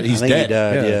Yeah, die? he's I think he dead.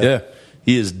 died, yeah.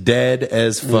 He is dead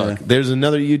as fuck. Yeah. There's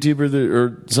another YouTuber that,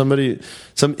 or some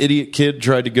idiot kid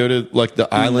tried to go to like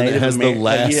the island that Native has American,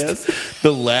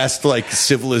 the last like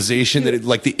civilization that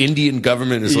like the Indian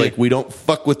government is like, we don't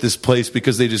fuck with this place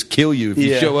because they just kill you if you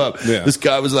Yeah. show up. Yeah. This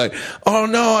guy was like, oh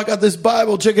no, I got this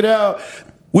Bible, check it out.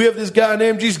 We have this guy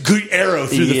named Jesus, good arrow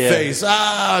through the Yeah. face.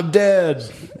 I'm dead.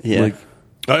 Yeah. Like,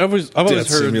 I've always Death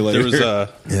heard simulator.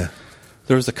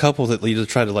 there was a couple that either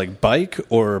tried to like bike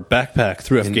or backpack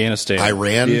through Afghanistan.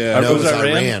 Iran? Yeah. No, it Was was Iran?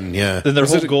 Iran. Yeah. And their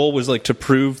Was whole it- goal was like to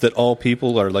prove that all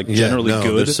people are like generally no,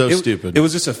 good. they're so It- stupid. It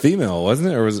was just a female, wasn't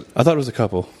it? Or was it? I thought it was a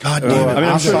couple. God damn it. I mean,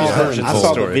 I'm sure saw, you've heard I the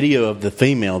saw story. the video of the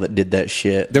female that did that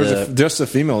shit. There was just a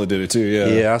female that did it too. Yeah.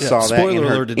 Yeah, I saw that Spoiler in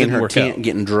her, alert, it in didn't her work tent out.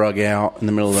 getting drug out in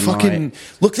the middle of the Fucking night.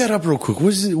 look that up real quick.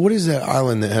 What is that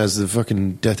island that has the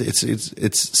fucking death?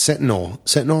 It's Sentinel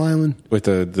Island. With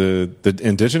the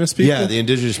indigenous people. Yeah, the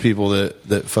indigenous people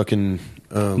that fucking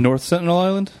North Sentinel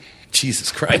Island.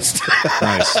 Jesus Christ.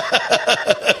 Nice.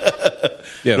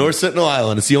 Yeah. North Sentinel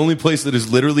Island. It's the only place that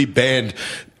is literally banned.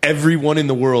 Everyone in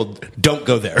the world, don't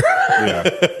go there.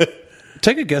 Yeah.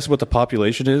 Take a guess what the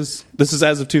population is. This is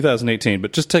as of 2018,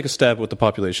 but just take a stab at what the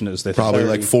population is. They think. Probably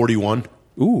like 41.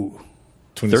 Ooh,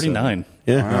 39.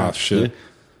 Yeah. Oh shit.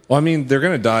 Well, I mean, they're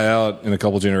going to die out in a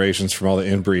couple generations from all the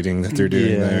inbreeding that they're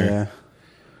doing there. Yeah.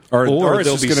 Or it's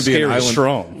they'll just be going to be an scared island.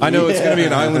 strong. I know it's going to be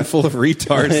an island full of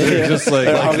retards that are just like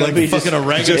fucking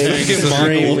orangutans.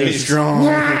 Extremely strong.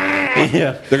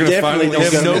 Yeah, they're going to finally They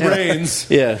have go no down. brains.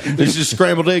 Yeah. There's just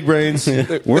scrambled egg brains.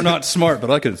 We're not smart,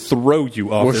 but I could throw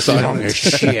you off We're this strong island. as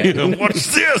shit.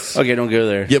 What's this? Okay, don't go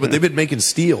there. Yeah, but they've been making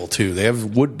steel too. They have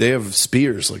wood. They have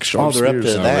spears, like sharp Oh, they're up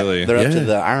spears. to that. really? They're up Yeah. to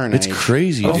the Iron It's Age.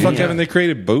 crazy. Oh, dude. fuck, haven't they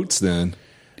created boats then?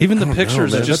 Even the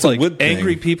pictures man. of just That's a like wood thing.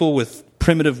 angry people with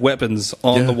primitive weapons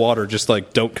on Yeah. the water, just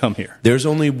like, don't come here. There's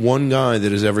only one guy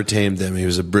that has ever tamed them. He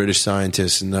was a British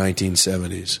scientist in the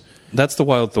 1970s. That's the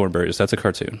Wild Thornberrys. That's a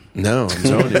cartoon. No, I'm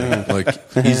telling you, like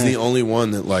he's the only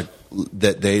one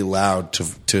that they allowed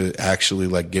to actually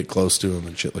like get close to him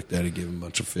and shit like that. He gave him a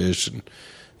bunch of fish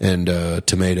and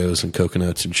tomatoes and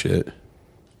coconuts and shit.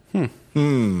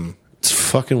 It's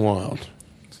fucking wild.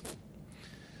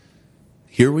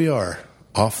 Here we are,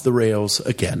 off the rails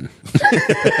again.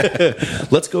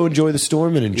 Let's go enjoy the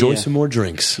storm and enjoy Yeah. some more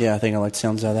drinks. Yeah, I think I like the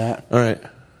sounds of that. All right.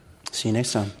 See you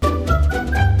next time.